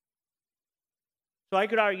 So I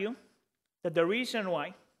could argue that the reason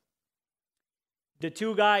why the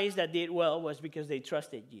two guys that did well was because they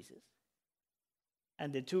trusted Jesus,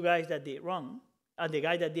 and the two guys that did wrong, and the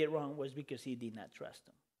guy that did wrong was because he did not trust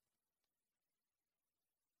him.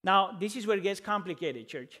 Now, this is where it gets complicated,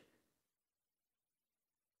 church.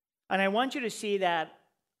 And I want you to see that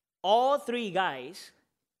all three guys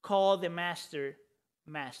call the master,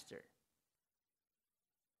 master.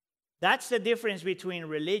 That's the difference between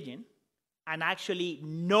religion and actually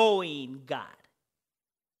knowing God.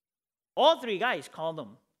 All three guys call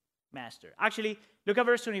them master. Actually, look at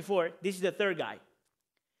verse 24. This is the third guy.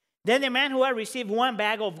 Then the man who had received 1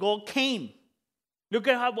 bag of gold came. Look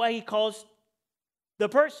at what he calls the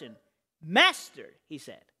person. Master, he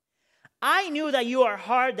said. I knew that you are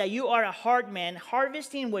a hard man,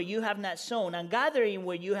 harvesting where you have not sown and gathering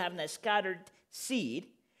where you have not scattered seed.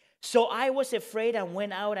 So I was afraid and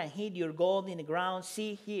went out and hid your gold in the ground.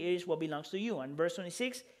 See, here is what belongs to you. And verse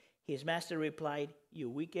 26, his master replied, you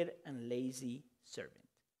wicked and lazy servant.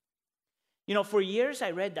 You know, for years I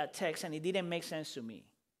read that text and it didn't make sense to me.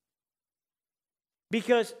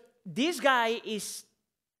 Because this guy is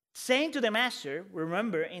saying to the master,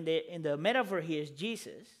 remember in the metaphor here is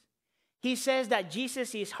Jesus. He says that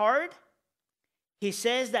Jesus is hard. He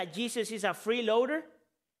says that Jesus is a freeloader.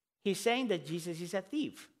 He's saying that Jesus is a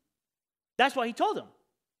thief. That's what he told him,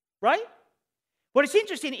 right? What is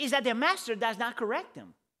interesting is that the master does not correct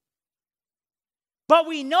him. But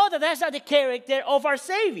we know that that's not the character of our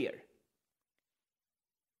Savior.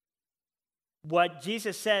 what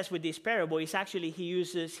Jesus says with this parable is actually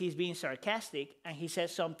he's being sarcastic, and he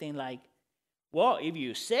says something like, well, if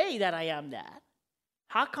you say that I am that,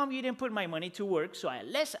 how come you didn't put my money to work so at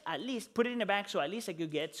least put it in the bank so at least I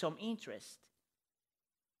could get some interest?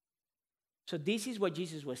 So this is what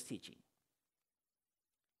Jesus was teaching.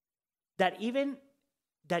 That even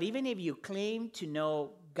if you claim to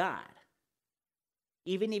know God,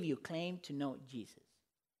 even if you claim to know Jesus,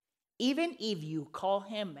 even if you call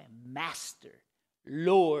him a master,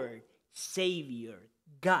 Lord, Savior,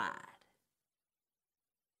 God,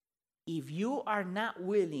 if you are not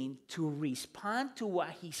willing to respond to what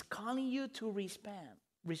he's calling you to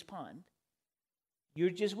respond, you're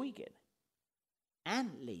just wicked and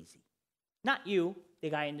lazy. Not you, the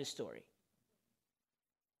guy in the story.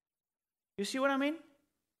 You see what I mean?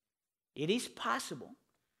 It is possible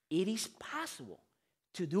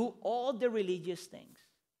to do all the religious things.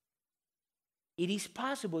 It is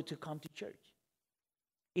possible to come to church.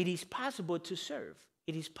 It is possible to serve.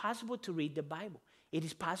 It is possible to read the Bible. It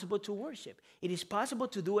is possible to worship. It is possible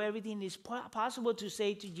to do everything. It is possible to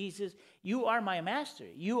say to Jesus, you are my master.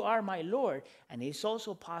 You are my Lord. And it's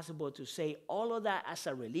also possible to say all of that as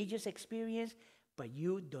a religious experience, but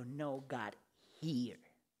you don't know God here.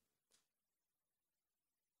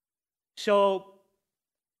 So,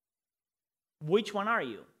 which one are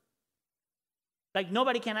you? Like,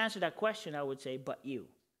 nobody can answer that question, I would say, but you.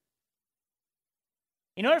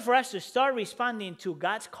 In order for us to start responding to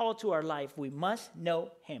God's call to our life, we must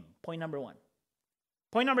know him. Point number one.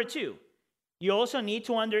 Point number two, you also need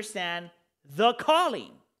to understand the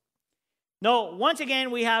calling. Now, once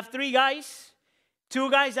again, we have three guys.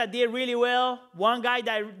 Two guys that did really well. One guy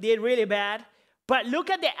that did really bad. But look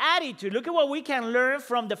at the attitude. Look at what we can learn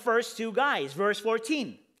from the first two guys. Verse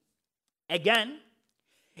 14. Again,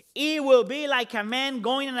 it will be like a man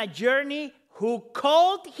going on a journey who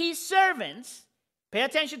called his servants, pay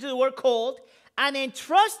attention to the word called, and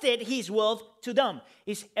entrusted his wealth to them.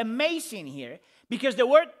 It's amazing here because the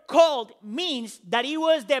word called means that it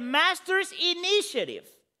was the master's initiative.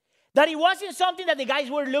 That it wasn't something that the guys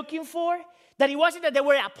were looking for. That it wasn't that they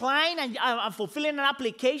were applying and fulfilling an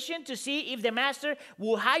application to see if the master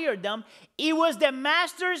will hire them. It was the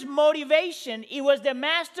master's motivation. It was the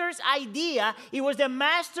master's idea. It was the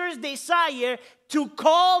master's desire to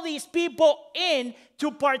call these people in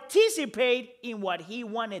to participate in what he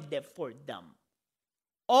wanted for them.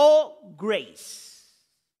 All grace.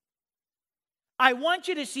 I want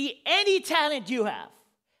you to see any talent you have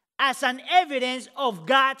as an evidence of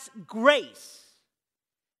God's grace.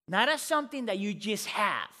 Not as something that you just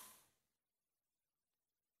have,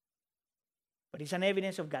 but it's an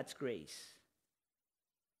evidence of God's grace.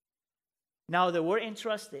 Now, the word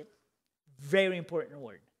entrusted, very important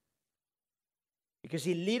word. Because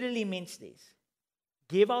it literally means this.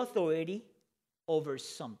 Give authority over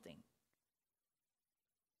something.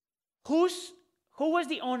 Who was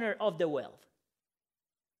the owner of the wealth?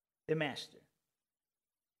 The master.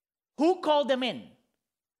 Who called them in?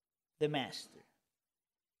 The master.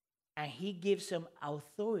 And he gives them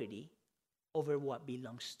authority over what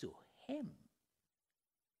belongs to him.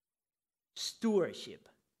 Stewardship.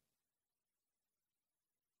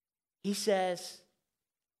 He says,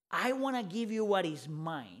 I want to give you what is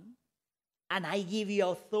mine, and I give you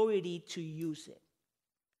authority to use it.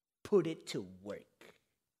 Put it to work.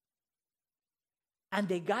 And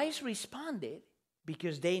the guys responded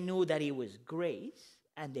because they knew that it was grace,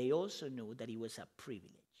 and they also knew that it was a privilege.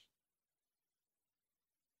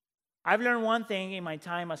 I've learned one thing in my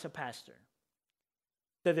time as a pastor,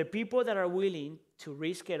 that the people that are willing to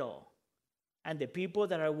risk it all, and the people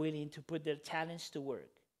that are willing to put their talents to work,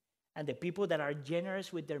 and the people that are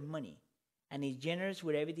generous with their money, and is generous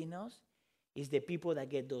with everything else, is the people that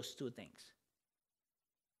get those two things.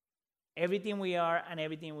 Everything we are and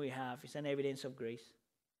everything we have is an evidence of grace.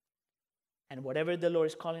 And whatever the Lord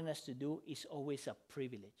is calling us to do is always a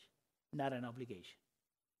privilege, not an obligation.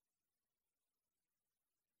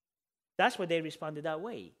 That's why they responded that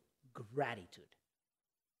way. Gratitude.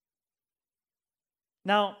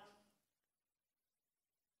 Now,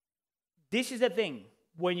 this is the thing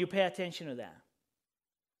when you pay attention to that.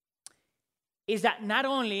 Is that not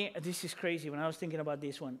only, this is crazy when I was thinking about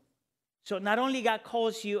this one. So not only God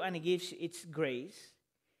calls you and he gives its grace,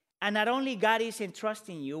 and not only God is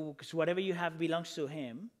entrusting you, because whatever you have belongs to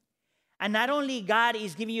him, and not only God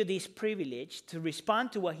is giving you this privilege to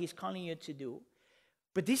respond to what he's calling you to do,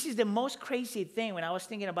 but this is the most crazy thing when I was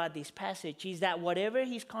thinking about this passage, is that whatever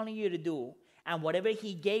he's calling you to do and whatever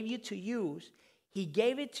he gave you to use, he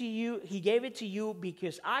gave it to you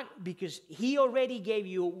because he already gave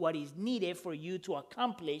you what is needed for you to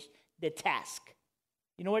accomplish the task.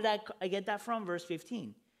 You know where I get that from? Verse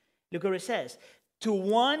 15. Look what it says. To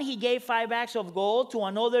one he gave 5 bags of gold, to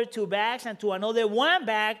another 2 bags, and to another 1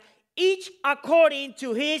 bag, each according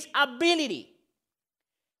to his ability.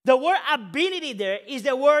 The word ability there is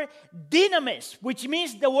the word dynamis, which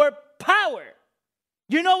means the word power.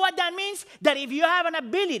 You know what that means? That if you have an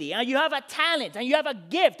ability and you have a talent and you have a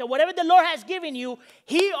gift or whatever the Lord has given you,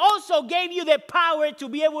 he also gave you the power to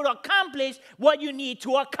be able to accomplish what you need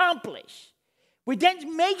to accomplish. Which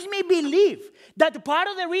then makes me believe that part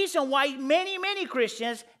of the reason why many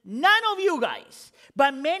Christians, none of you guys,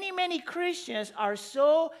 but many Christians are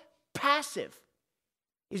so passive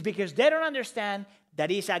is because they don't understand that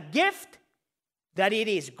it's a gift, that it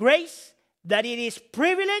is grace, that it is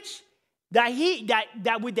privilege,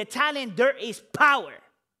 that with the talent there is power.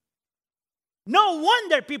 No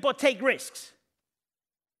wonder people take risks.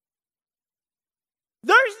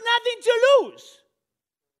 There's nothing to lose.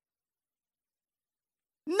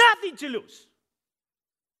 Nothing to lose.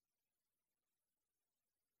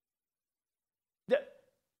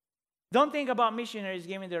 Don't think about missionaries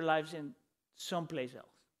giving their lives in someplace else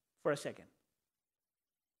for a second.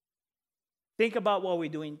 Think about what we're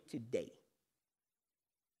doing today.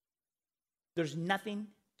 There's nothing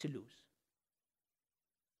to lose.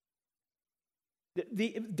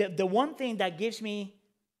 The one thing that gives me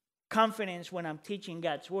confidence when I'm teaching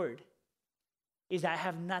God's word is that I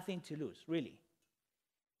have nothing to lose, really.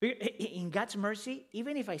 In God's mercy,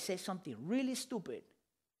 even if I say something really stupid,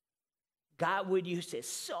 God would use it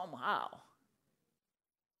somehow.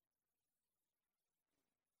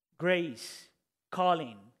 Grace,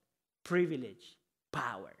 calling, privilege,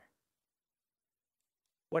 power.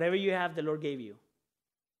 Whatever you have, the Lord gave you.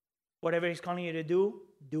 Whatever He's calling you to do,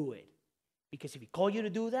 do it. Because if He called you to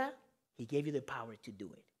do that, He gave you the power to do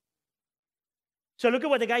it. So look at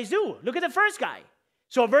what the guys do. Look at the first guy.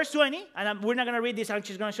 So verse 20, and we're not going to read this, I'm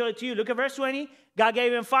just going to show it to you. Look at verse 20. God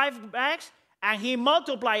gave him 5 bags, and he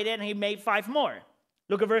multiplied it, and he made 5 more.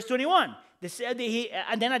 Look at verse 21.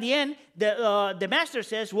 And then at the end, the master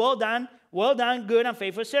says, well done, good and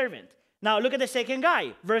faithful servant. Now look at the second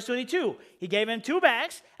guy, verse 22. He gave him 2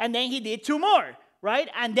 bags, and then he did 2 more, right?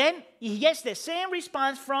 And then he gets the same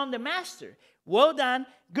response from the master. Well done,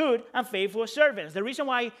 good and faithful servants. The reason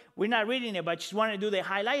why we're not reading it, but I just want to do the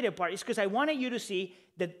highlighted part, is because I wanted you to see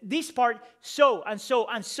that this part so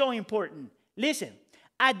important. Listen,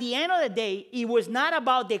 at the end of the day, it was not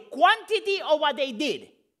about the quantity of what they did,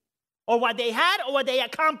 or what they had, or what they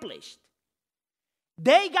accomplished.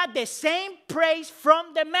 They got the same praise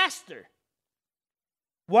from the master.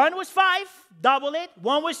 1 was 5, double it.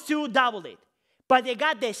 1 was 2, double it. But they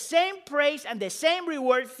got the same praise and the same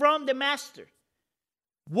reward from the master.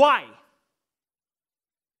 Why?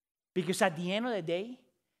 Because at the end of the day,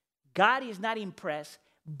 God is not impressed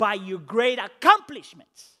by your great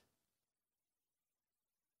accomplishments.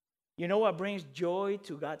 You know what brings joy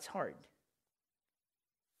to God's heart?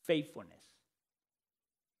 Faithfulness.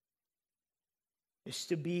 Is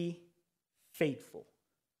to be faithful.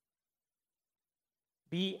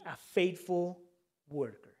 Be a faithful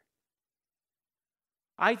worker.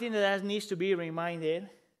 I think that needs to be reminded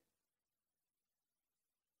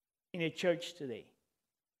in the church today.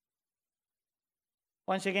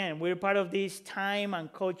 Once again, we're part of this time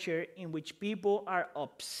and culture in which people are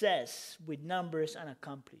obsessed with numbers and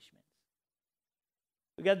accomplishments.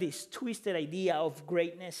 We got this twisted idea of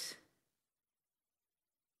greatness.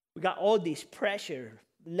 We got all this pressure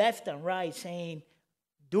left and right saying,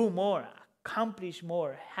 do more, accomplish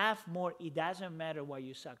more, have more. It doesn't matter what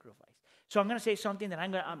you sacrifice. So I'm going to say something that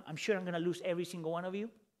I'm sure I'm going to lose every single one of you.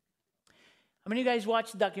 How many of you guys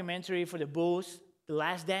watched the documentary for the Bulls, The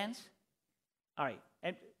Last Dance? All right.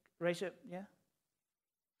 And raise it, yeah?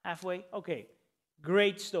 Halfway? Okay.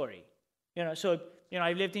 Great story.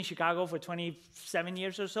 I've lived in Chicago for 27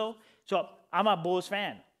 years or so. So I'm a Bulls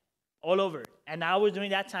fan all over. And I was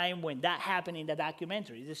during that time when that happened in the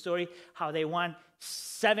documentary. The story how they won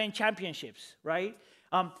 7 championships, right?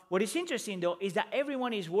 What is interesting, though, is that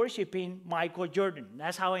everyone is worshiping Michael Jordan.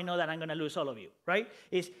 That's how I know that I'm going to lose all of you, right?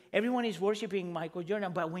 Everyone is worshiping Michael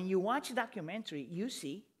Jordan. But when you watch the documentary, you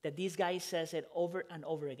see that this guy says it over and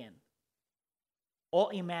over again. All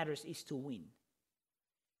it matters is to win.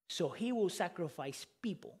 So he will sacrifice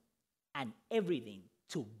people and everything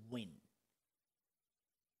to win.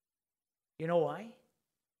 You know why?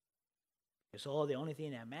 Because the only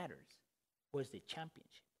thing that matters was the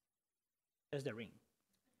championship. That's the ring.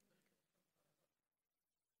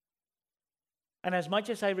 And as much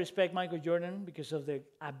as I respect Michael Jordan because of the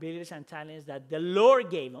abilities and talents that the Lord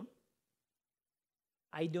gave him,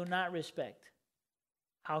 I do not respect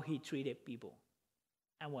how he treated people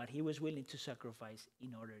and what he was willing to sacrifice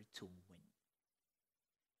in order to win.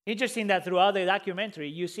 Interesting that throughout the documentary,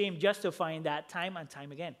 you see him justifying that time and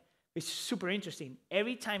time again. It's super interesting.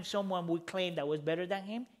 Every time someone would claim that was better than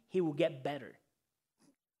him, he would get better.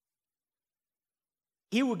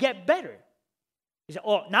 He would get better. He said,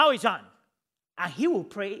 oh, now it's on. And he will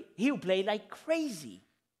play like crazy.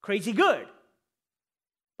 Crazy good.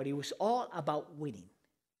 But it was all about winning.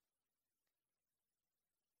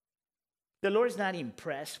 The Lord is not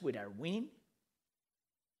impressed with our winning.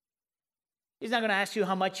 He's not going to ask you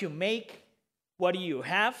how much you make, what do you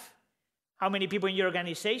have, how many people in your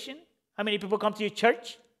organization, how many people come to your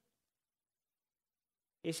church.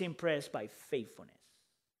 He's impressed by faithfulness.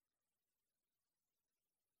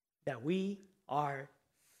 That we are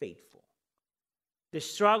faithful. The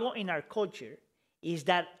struggle in our culture is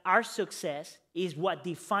that our success is what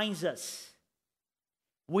defines us.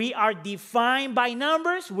 We are defined by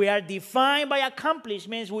numbers. We are defined by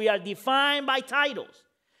accomplishments. We are defined by titles.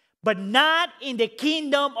 But not in the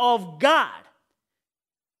kingdom of God.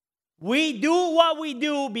 We do what we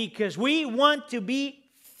do because we want to be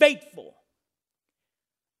faithful.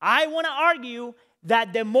 I want to argue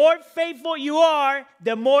that the more faithful you are,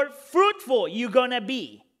 the more fruitful you're going to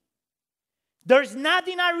be. There's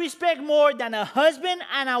nothing I respect more than a husband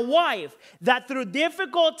and a wife that through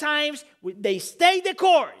difficult times, they stay the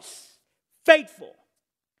course, faithful.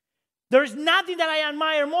 There's nothing that I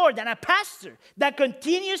admire more than a pastor that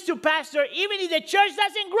continues to pastor even if the church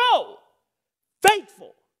doesn't grow,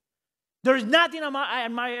 faithful. There's nothing I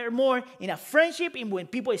admire more in a friendship in when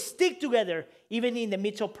people stick together even in the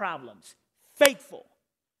midst of problems, faithful.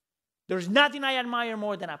 There's nothing I admire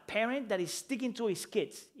more than a parent that is sticking to his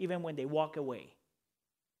kids even when they walk away.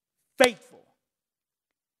 Faithful.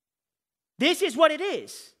 This is what it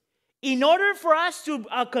is. In order for us to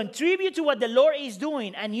contribute to what the Lord is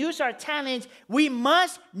doing and use our talents, we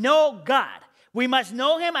must know God. We must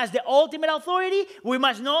know Him as the ultimate authority. We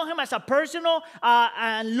must know Him as a personal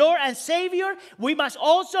Lord and Savior. We must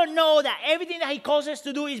also know that everything that He calls us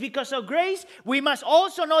to do is because of grace. We must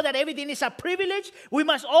also know that everything is a privilege. We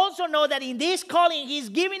must also know that in this calling, He's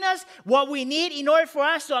giving us what we need in order for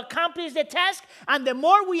us to accomplish the task. And the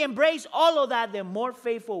more we embrace all of that, the more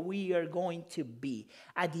faithful we are going to be.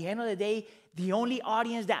 At the end of the day, the only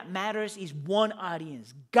audience that matters is one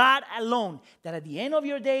audience, God alone. That at the end of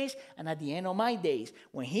your days and at the end of my days,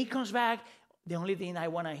 when He comes back, the only thing I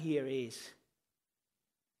want to hear is,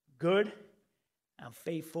 good and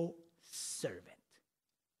faithful servant.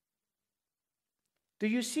 Do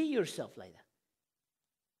you see yourself like that?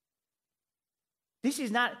 This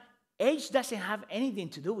is not, age doesn't have anything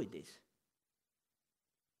to do with this.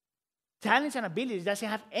 Talents and abilities doesn't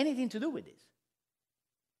have anything to do with this.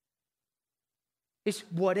 It's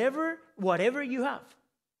whatever you have.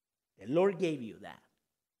 The Lord gave you that.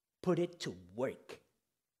 Put it to work.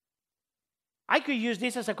 I could use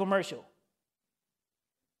this as a commercial.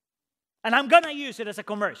 And I'm going to use it as a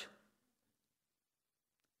commercial.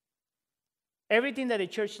 Everything that a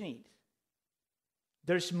church needs.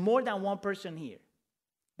 There's more than one person here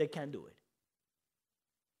that can do it.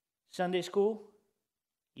 Sunday school,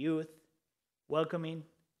 youth, welcoming,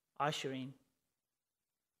 ushering,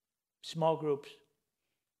 small groups.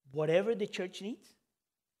 Whatever the church needs,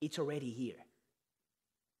 it's already here.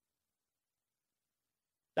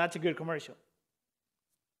 That's a good commercial.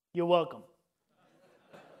 You're welcome.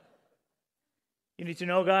 You need to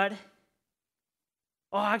know God?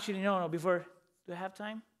 Oh, actually, no. Before, do I have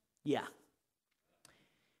time? Yeah.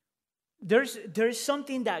 There's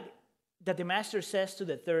something that the master says to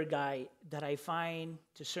the third guy that I find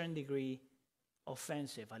to a certain degree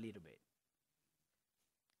offensive a little bit.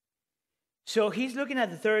 So he's looking at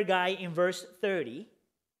the third guy in verse 30,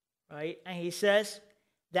 right? And he says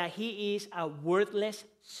that he is a worthless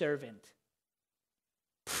servant.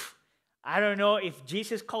 I don't know if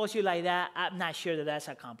Jesus calls you like that. I'm not sure that that's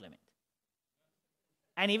a compliment.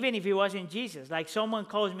 And even if it wasn't Jesus, like someone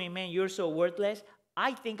calls me, man, you're so worthless,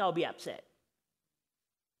 I think I'll be upset.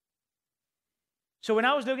 So when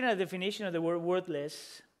I was looking at the definition of the word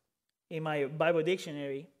worthless in my Bible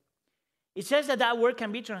dictionary, it says that word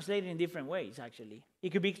can be translated in different ways, actually.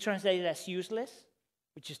 It could be translated as useless,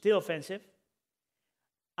 which is still offensive.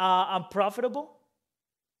 Unprofitable,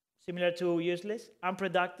 similar to useless.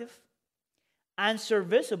 Unproductive.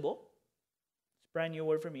 Unserviceable. It's a brand new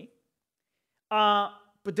word for me.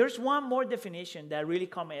 But there's one more definition that really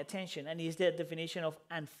caught my attention, and it's the definition of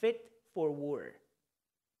unfit for war.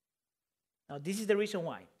 Now, this is the reason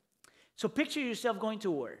why. So picture yourself going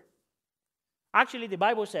to war. Actually, the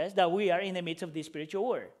Bible says that we are in the midst of this spiritual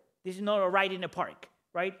war. This is not a ride in the park,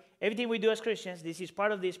 right? Everything we do as Christians, this is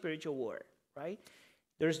part of this spiritual war, right?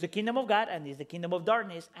 There's the kingdom of God and there's the kingdom of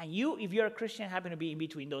darkness. And you, if you're a Christian, happen to be in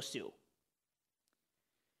between those two.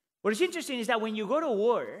 What is interesting is that when you go to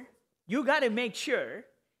war, you got to make sure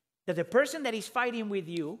that the person that is fighting with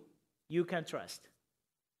you, you can trust.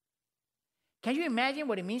 Can you imagine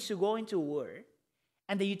what it means to go into war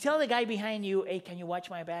and that you tell the guy behind you, hey, can you watch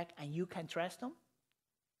my back? And you can trust him?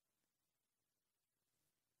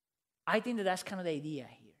 I think that that's kind of the idea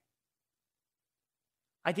here.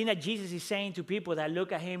 I think that Jesus is saying to people that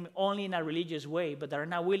look at him only in a religious way, but that are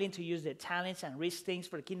not willing to use their talents and risk things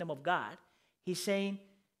for the kingdom of God, he's saying,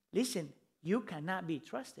 listen, you cannot be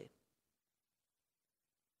trusted.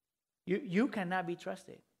 You cannot be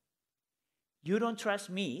trusted. You don't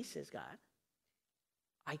trust me, says God.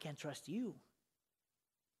 I can trust you.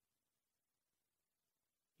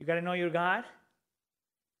 You got to know your God,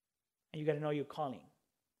 and you got to know your calling.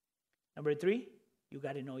 Number 3, you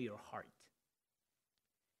got to know your heart.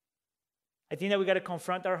 I think that we got to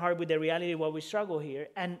confront our heart with the reality of what we struggle here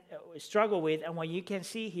and struggle with. And what you can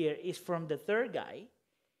see here is from the third guy,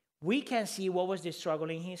 we can see what was the struggle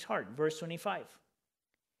in his heart. Verse 25.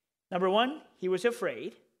 Number 1, he was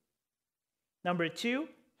afraid. Number 2,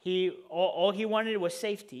 all he wanted was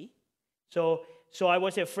safety. So I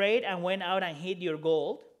was afraid and went out and hid your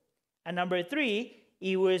gold. And number 3,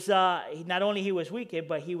 he was not only he was wicked,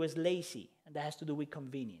 but he was lazy, and that has to do with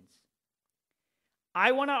convenience.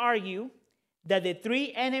 I want to argue that the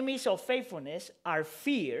 3 enemies of faithfulness are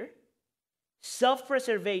fear,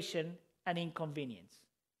 self-preservation, and inconvenience.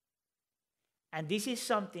 And this is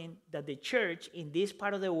something that the church in this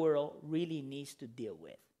part of the world really needs to deal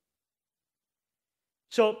with.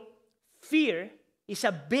 So, fear is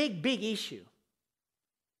a big, big issue.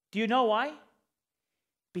 Do you know why?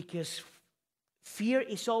 Because fear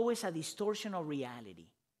is always a distortion of reality.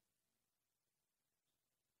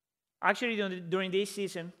 Actually, during this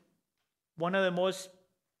season, one of the most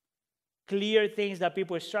clear things that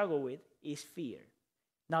people struggle with is fear.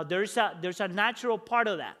 Now, there's a natural part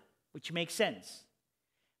of that, which makes sense.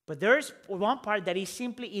 But there's one part that is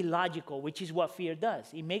simply illogical, which is what fear does.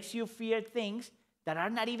 It makes you fear things that are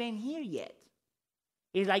not even here yet.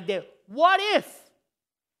 It's like the what if?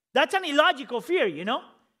 That's an illogical fear, you know?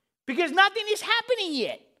 Because nothing is happening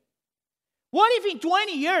yet. What if in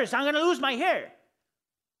 20 years I'm going to lose my hair?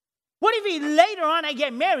 What if later on I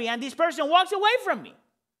get married and this person walks away from me?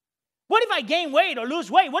 What if I gain weight or lose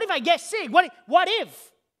weight? What if I get sick? What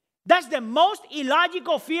if? That's the most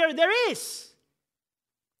illogical fear there is.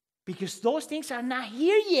 Because those things are not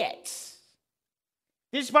here yet.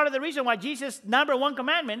 This is part of the reason why Jesus' number 1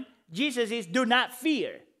 commandment, Jesus is do not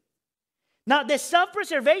fear. Now, the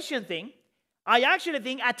self-preservation thing, I actually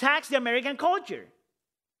think attacks the American culture.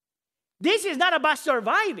 This is not about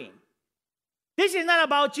surviving. This is not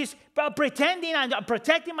about just pretending and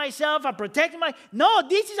protecting myself and protecting my... No,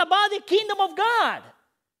 this is about the kingdom of God.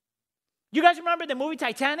 You guys remember the movie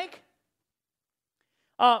Titanic?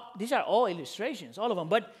 These are all illustrations, all of them.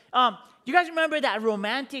 But you guys remember that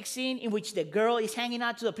romantic scene in which the girl is hanging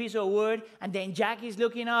out to a piece of wood and then Jack is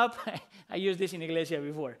looking up? I used this in Iglesia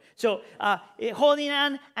before. So holding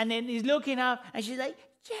on and then he's looking up and she's like,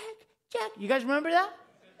 Jack. You guys remember that?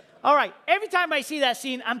 All right. Every time I see that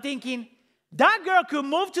scene, I'm thinking, that girl could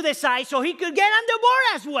move to the side so he could get on the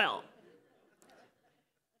board as well.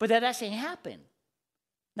 But that doesn't happen.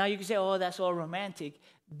 Now you can say, oh, that's all romantic.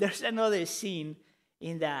 There's another scene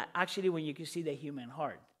in that, actually, when you can see the human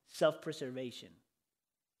heart, self-preservation,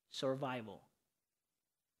 survival.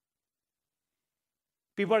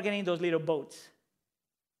 People are getting those little boats.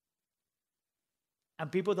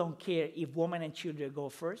 And people don't care if women and children go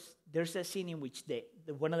first. There's a scene in which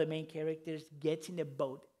one of the main characters gets in the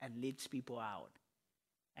boat and leads people out.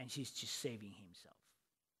 And she's just saving himself.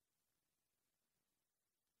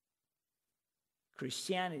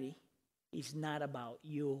 Christianity is not about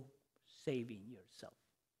you saving yourself.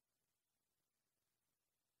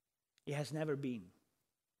 It has never been.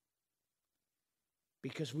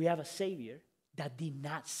 Because we have a Savior that did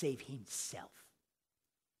not save himself.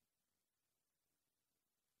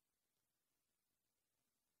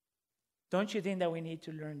 Don't you think that we need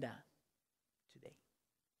to learn that today?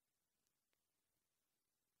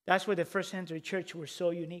 That's why the first century church were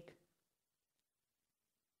so unique.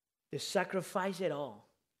 They sacrificed it all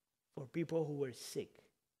for people who were sick.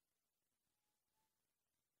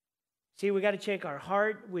 See, we got to check our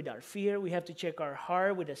heart with our fear. We have to check our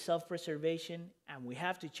heart with the self-preservation. And we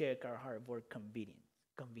have to check our heart for convenience.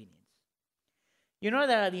 You know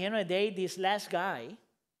that at the end of the day, this last guy,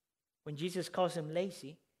 when Jesus calls him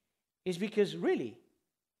lazy, is because really,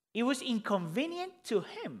 it was inconvenient to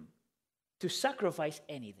him to sacrifice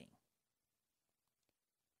anything.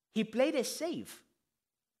 He played it safe.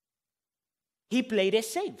 he played it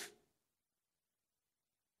safe.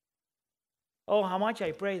 Oh, how much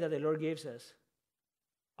I pray that the Lord gives us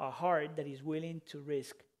a heart that is willing to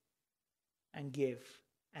risk and give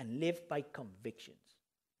and live by convictions.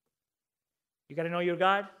 You got to know your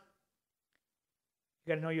God.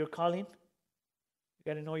 You got to know your calling. You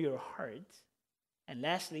got to know your heart. And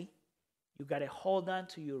lastly, you got to hold on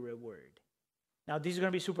to your reward. Now, this is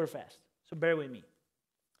going to be super fast, so bear with me.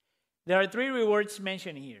 There are 3 rewards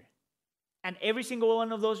mentioned here. And every single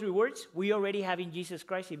one of those rewards, we already have in Jesus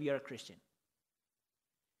Christ if you are a Christian.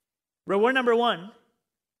 Reward number 1,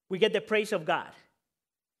 we get the praise of God.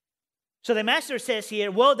 So the master says here,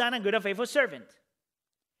 well done and good and faithful servant.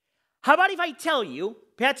 How about if I tell you,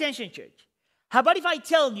 pay attention, church. How about if I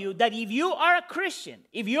tell you that if you are a Christian,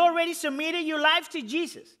 if you already submitted your life to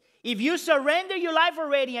Jesus, if you surrender your life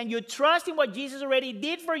already and you trust in what Jesus already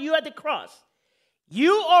did for you at the cross,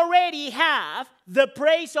 you already have the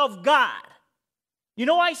praise of God. You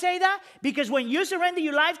know why I say that? Because when you surrender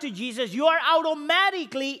your life to Jesus, you are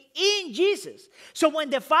automatically in Jesus. So when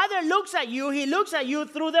the Father looks at you, he looks at you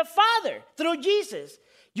through the Father, through Jesus.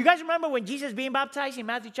 You guys remember when Jesus being baptized in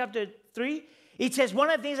Matthew chapter 3? It says one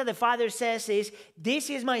of the things that the Father says is, this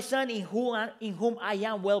is my Son in whom I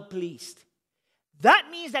am well pleased. That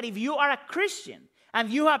means that if you are a Christian and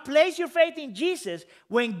you have placed your faith in Jesus,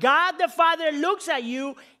 when God the Father looks at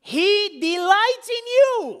you, he delights in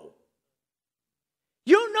you.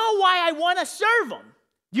 You know why I want to serve him.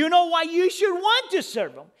 You know why you should want to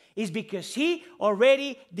serve him. It's because he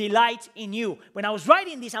already delights in you. When I was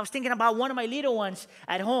writing this, I was thinking about one of my little ones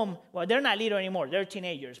at home. Well, they're not little anymore. They're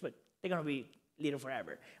teenagers, but they're going to be little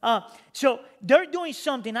forever. So they're doing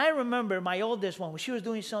something. I remember my oldest one, when she was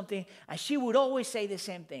doing something, and she would always say the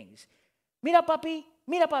same things. Mira, papi,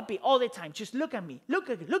 all the time. Just look at me. Look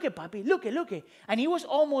at papi. Look at. And he was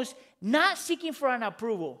almost not seeking for an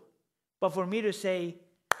approval, but for me to say,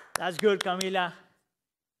 that's good, Camila.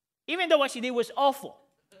 Even though what she did was awful.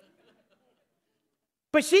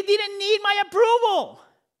 But she didn't need my approval.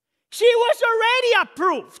 She was already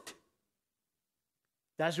approved.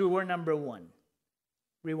 That's reward number 1.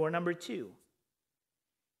 Reward number 2.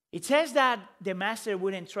 It says that the master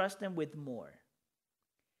would entrust them with more.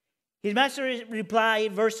 His master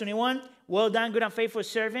replied, verse 21, well done, good and faithful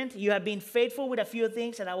servant. You have been faithful with a few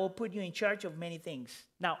things, and I will put you in charge of many things.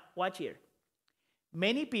 Now, watch here.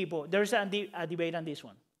 Many people, there's a debate on this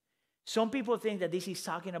one. Some people think that this is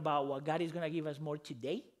talking about what God is going to give us more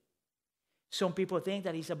today. Some people think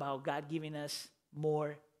that it's about God giving us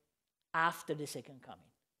more after the second coming.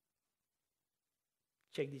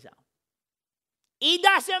 Check this out. It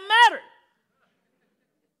doesn't matter.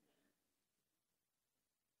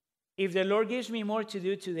 If the Lord gives me more to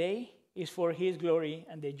do today, it's for his glory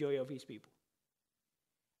and the joy of his people.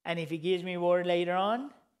 And if he gives me more later on,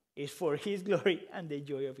 it's for his glory and the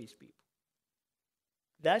joy of his people.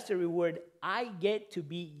 That's the reward. I get to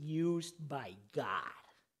be used by God.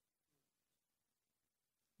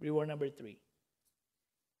 Reward number 3.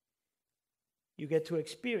 You get to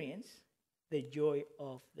experience the joy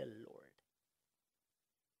of the Lord.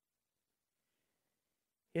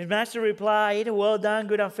 His master replied, well done,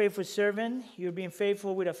 good and faithful servant. You've been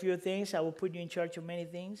faithful with a few things. I will put you in charge of many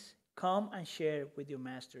things. Come and share with your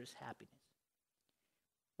master's happiness.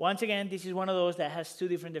 Once again, this is one of those that has 2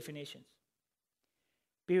 different definitions.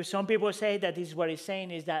 Because some people say that this is what it's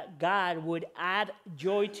saying is that God would add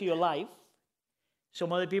joy to your life.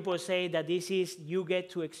 Some other people say that this is you get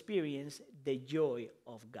to experience the joy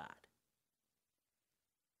of God.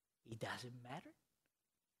 It doesn't matter.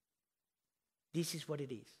 This is what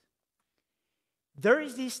it is. There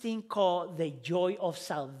is this thing called the joy of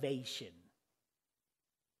salvation.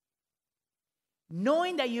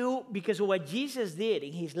 Knowing that you, because of what Jesus did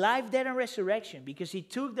in his life, death, and resurrection, because he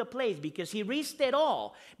took the place, because he risked it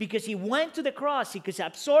all, because he went to the cross, because he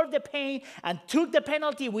absorbed the pain and took the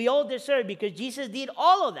penalty we all deserve, because Jesus did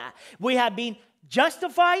all of that. We have been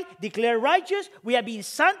justified, declared righteous. We have been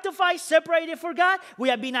sanctified, separated for God. We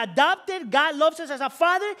have been adopted. God loves us as a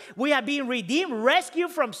father. We have been redeemed,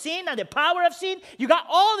 rescued from sin and the power of sin. You got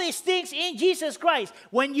all these things in Jesus Christ.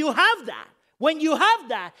 When you have that,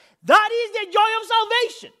 that is the joy of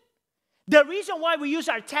salvation. The reason why we use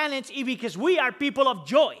our talents is because we are people of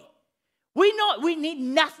joy. We know we need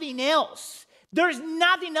nothing else. There's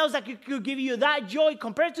nothing else that could give you that joy.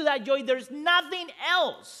 Compared to that joy, there's nothing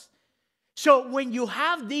else. So when you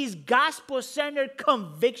have this gospel-centered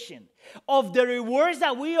conviction of the rewards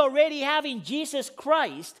that we already have in Jesus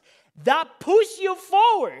Christ, that pushes you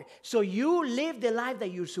forward so you live the life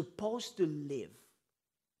that you're supposed to live.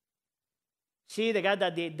 See, the God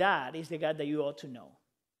that did that is the God that you ought to know.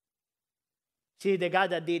 See, the God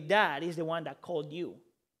that did that is the one that called you.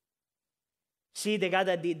 See, the God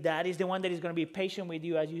that did that is the one that is going to be patient with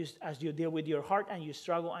you as you deal with your heart and your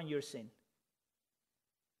struggle and your sin.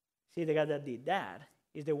 See, the God that did that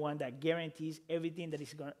is the one that guarantees everything that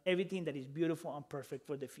is beautiful and perfect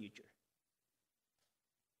for the future.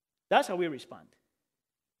 That's how we respond.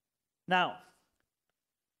 Now,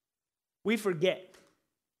 we forget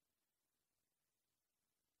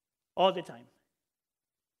all the time.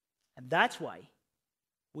 And that's why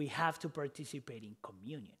we have to participate in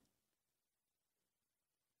communion.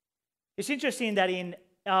 It's interesting that in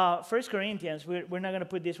 1 Corinthians, we're not going to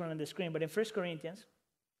put this one on the screen, but in 1 Corinthians,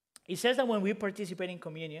 it says that when we participate in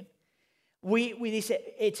communion,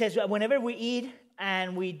 it says that whenever we eat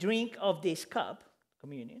and we drink of this cup,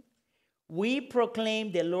 communion, we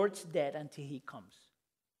proclaim the Lord's death until he comes.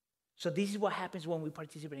 So this is what happens when we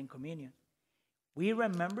participate in communion. We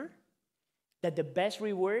remember that the best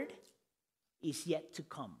reward is yet to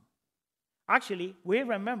come. Actually, we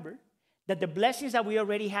remember that the blessings that we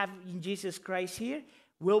already have in Jesus Christ here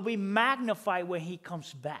will be magnified when he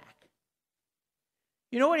comes back.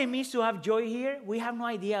 You know what it means to have joy here? We have no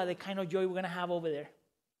idea the kind of joy we're going to have over there.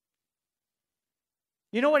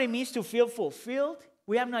 You know what it means to feel fulfilled?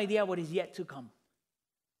 We have no idea what is yet to come.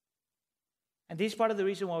 And this is part of the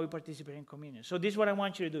reason why we participate in communion. So this is what I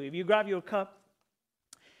want you to do. If you grab your cup,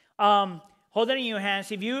 hold it in your hands.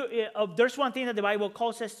 There's one thing that the Bible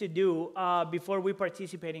calls us to do before we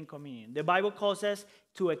participate in communion. The Bible calls us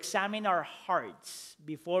to examine our hearts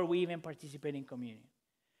before we even participate in communion.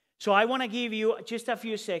 So I want to give you just a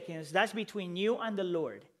few seconds. That's between you and the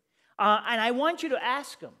Lord. And I want you to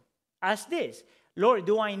ask him. Ask this. Lord,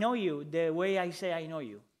 do I know you the way I say I know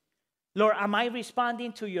you? Lord, am I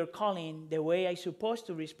responding to your calling the way I'm supposed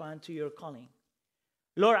to respond to your calling?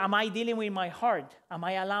 Lord, am I dealing with my heart? Am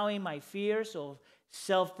I allowing my fears of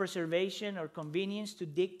self-preservation or convenience to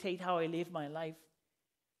dictate how I live my life?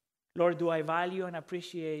 Lord, do I value and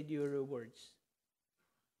appreciate your words?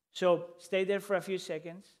 So stay there for a few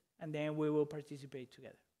seconds, and then we will participate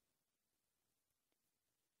together.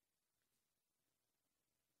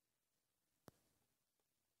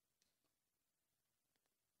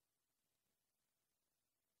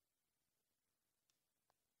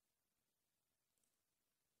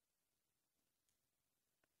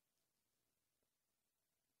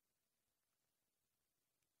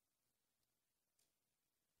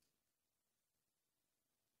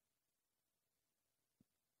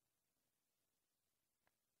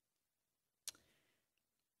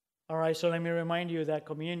 All right, so let me remind you that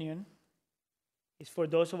communion is for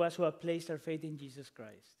those of us who have placed our faith in Jesus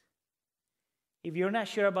Christ. If you're not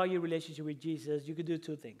sure about your relationship with Jesus, you could do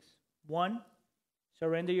two things. One,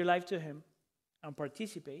 surrender your life to him and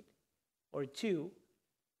participate. Or two,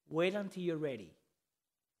 wait until you're ready.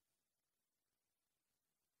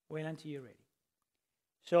 Wait until you're ready.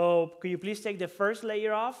 So could you please take the first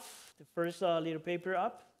layer off, the first little paper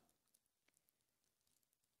up?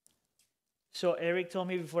 So Eric told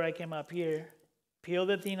me before I came up here, peel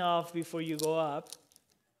the thing off before you go up.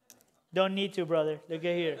 Don't need to, brother. Look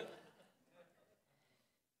at here.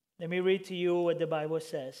 Let me read to you what the Bible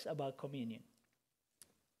says about communion.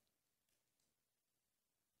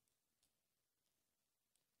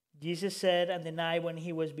 Jesus said on the night when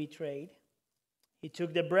he was betrayed, he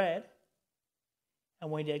took the bread,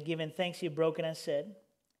 and when he had given thanks, he broke it and said,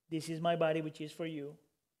 "This is my body which is for you.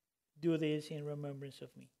 Do this in remembrance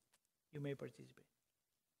of me." You may participate.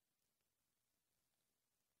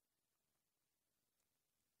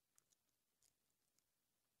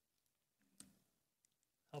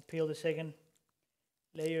 I'll peel the second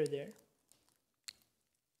layer there.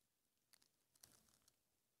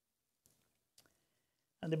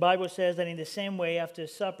 And the Bible says that in the same way, after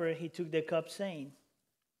supper, he took the cup, saying,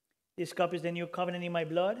 "This cup is the new covenant in my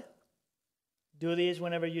blood. Do this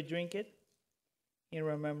whenever you drink it in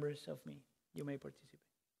remembrance of me." You may participate.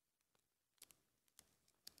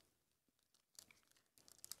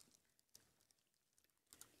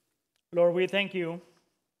 Lord, we thank you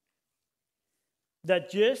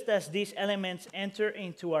that just as these elements enter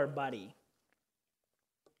into our body,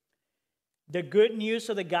 the good news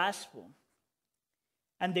of the gospel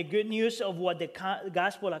and the good news of what the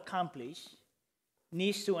gospel accomplished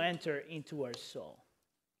needs to enter into our soul.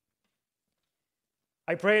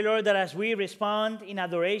 I pray, Lord, that as we respond in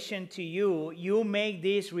adoration to you, you make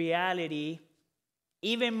this reality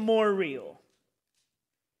even more real.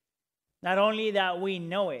 Not only that we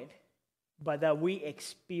know it, but that we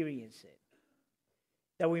experience it.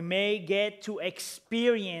 That we may get to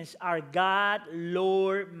experience our God,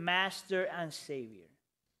 Lord, Master, and Savior.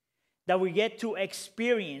 that we get to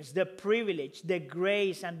experience the privilege, the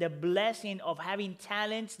grace, and the blessing of having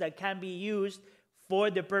talents that can be used for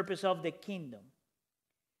the purpose of the kingdom.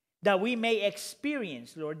 That we may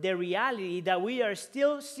experience, Lord, the reality that we are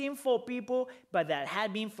still sinful people, but that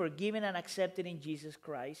have been forgiven and accepted in Jesus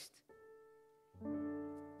Christ.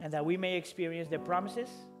 And that we may experience the promises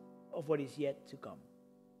of what is yet to come.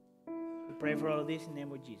 We pray for all of this in the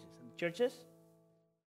name of Jesus. And churches?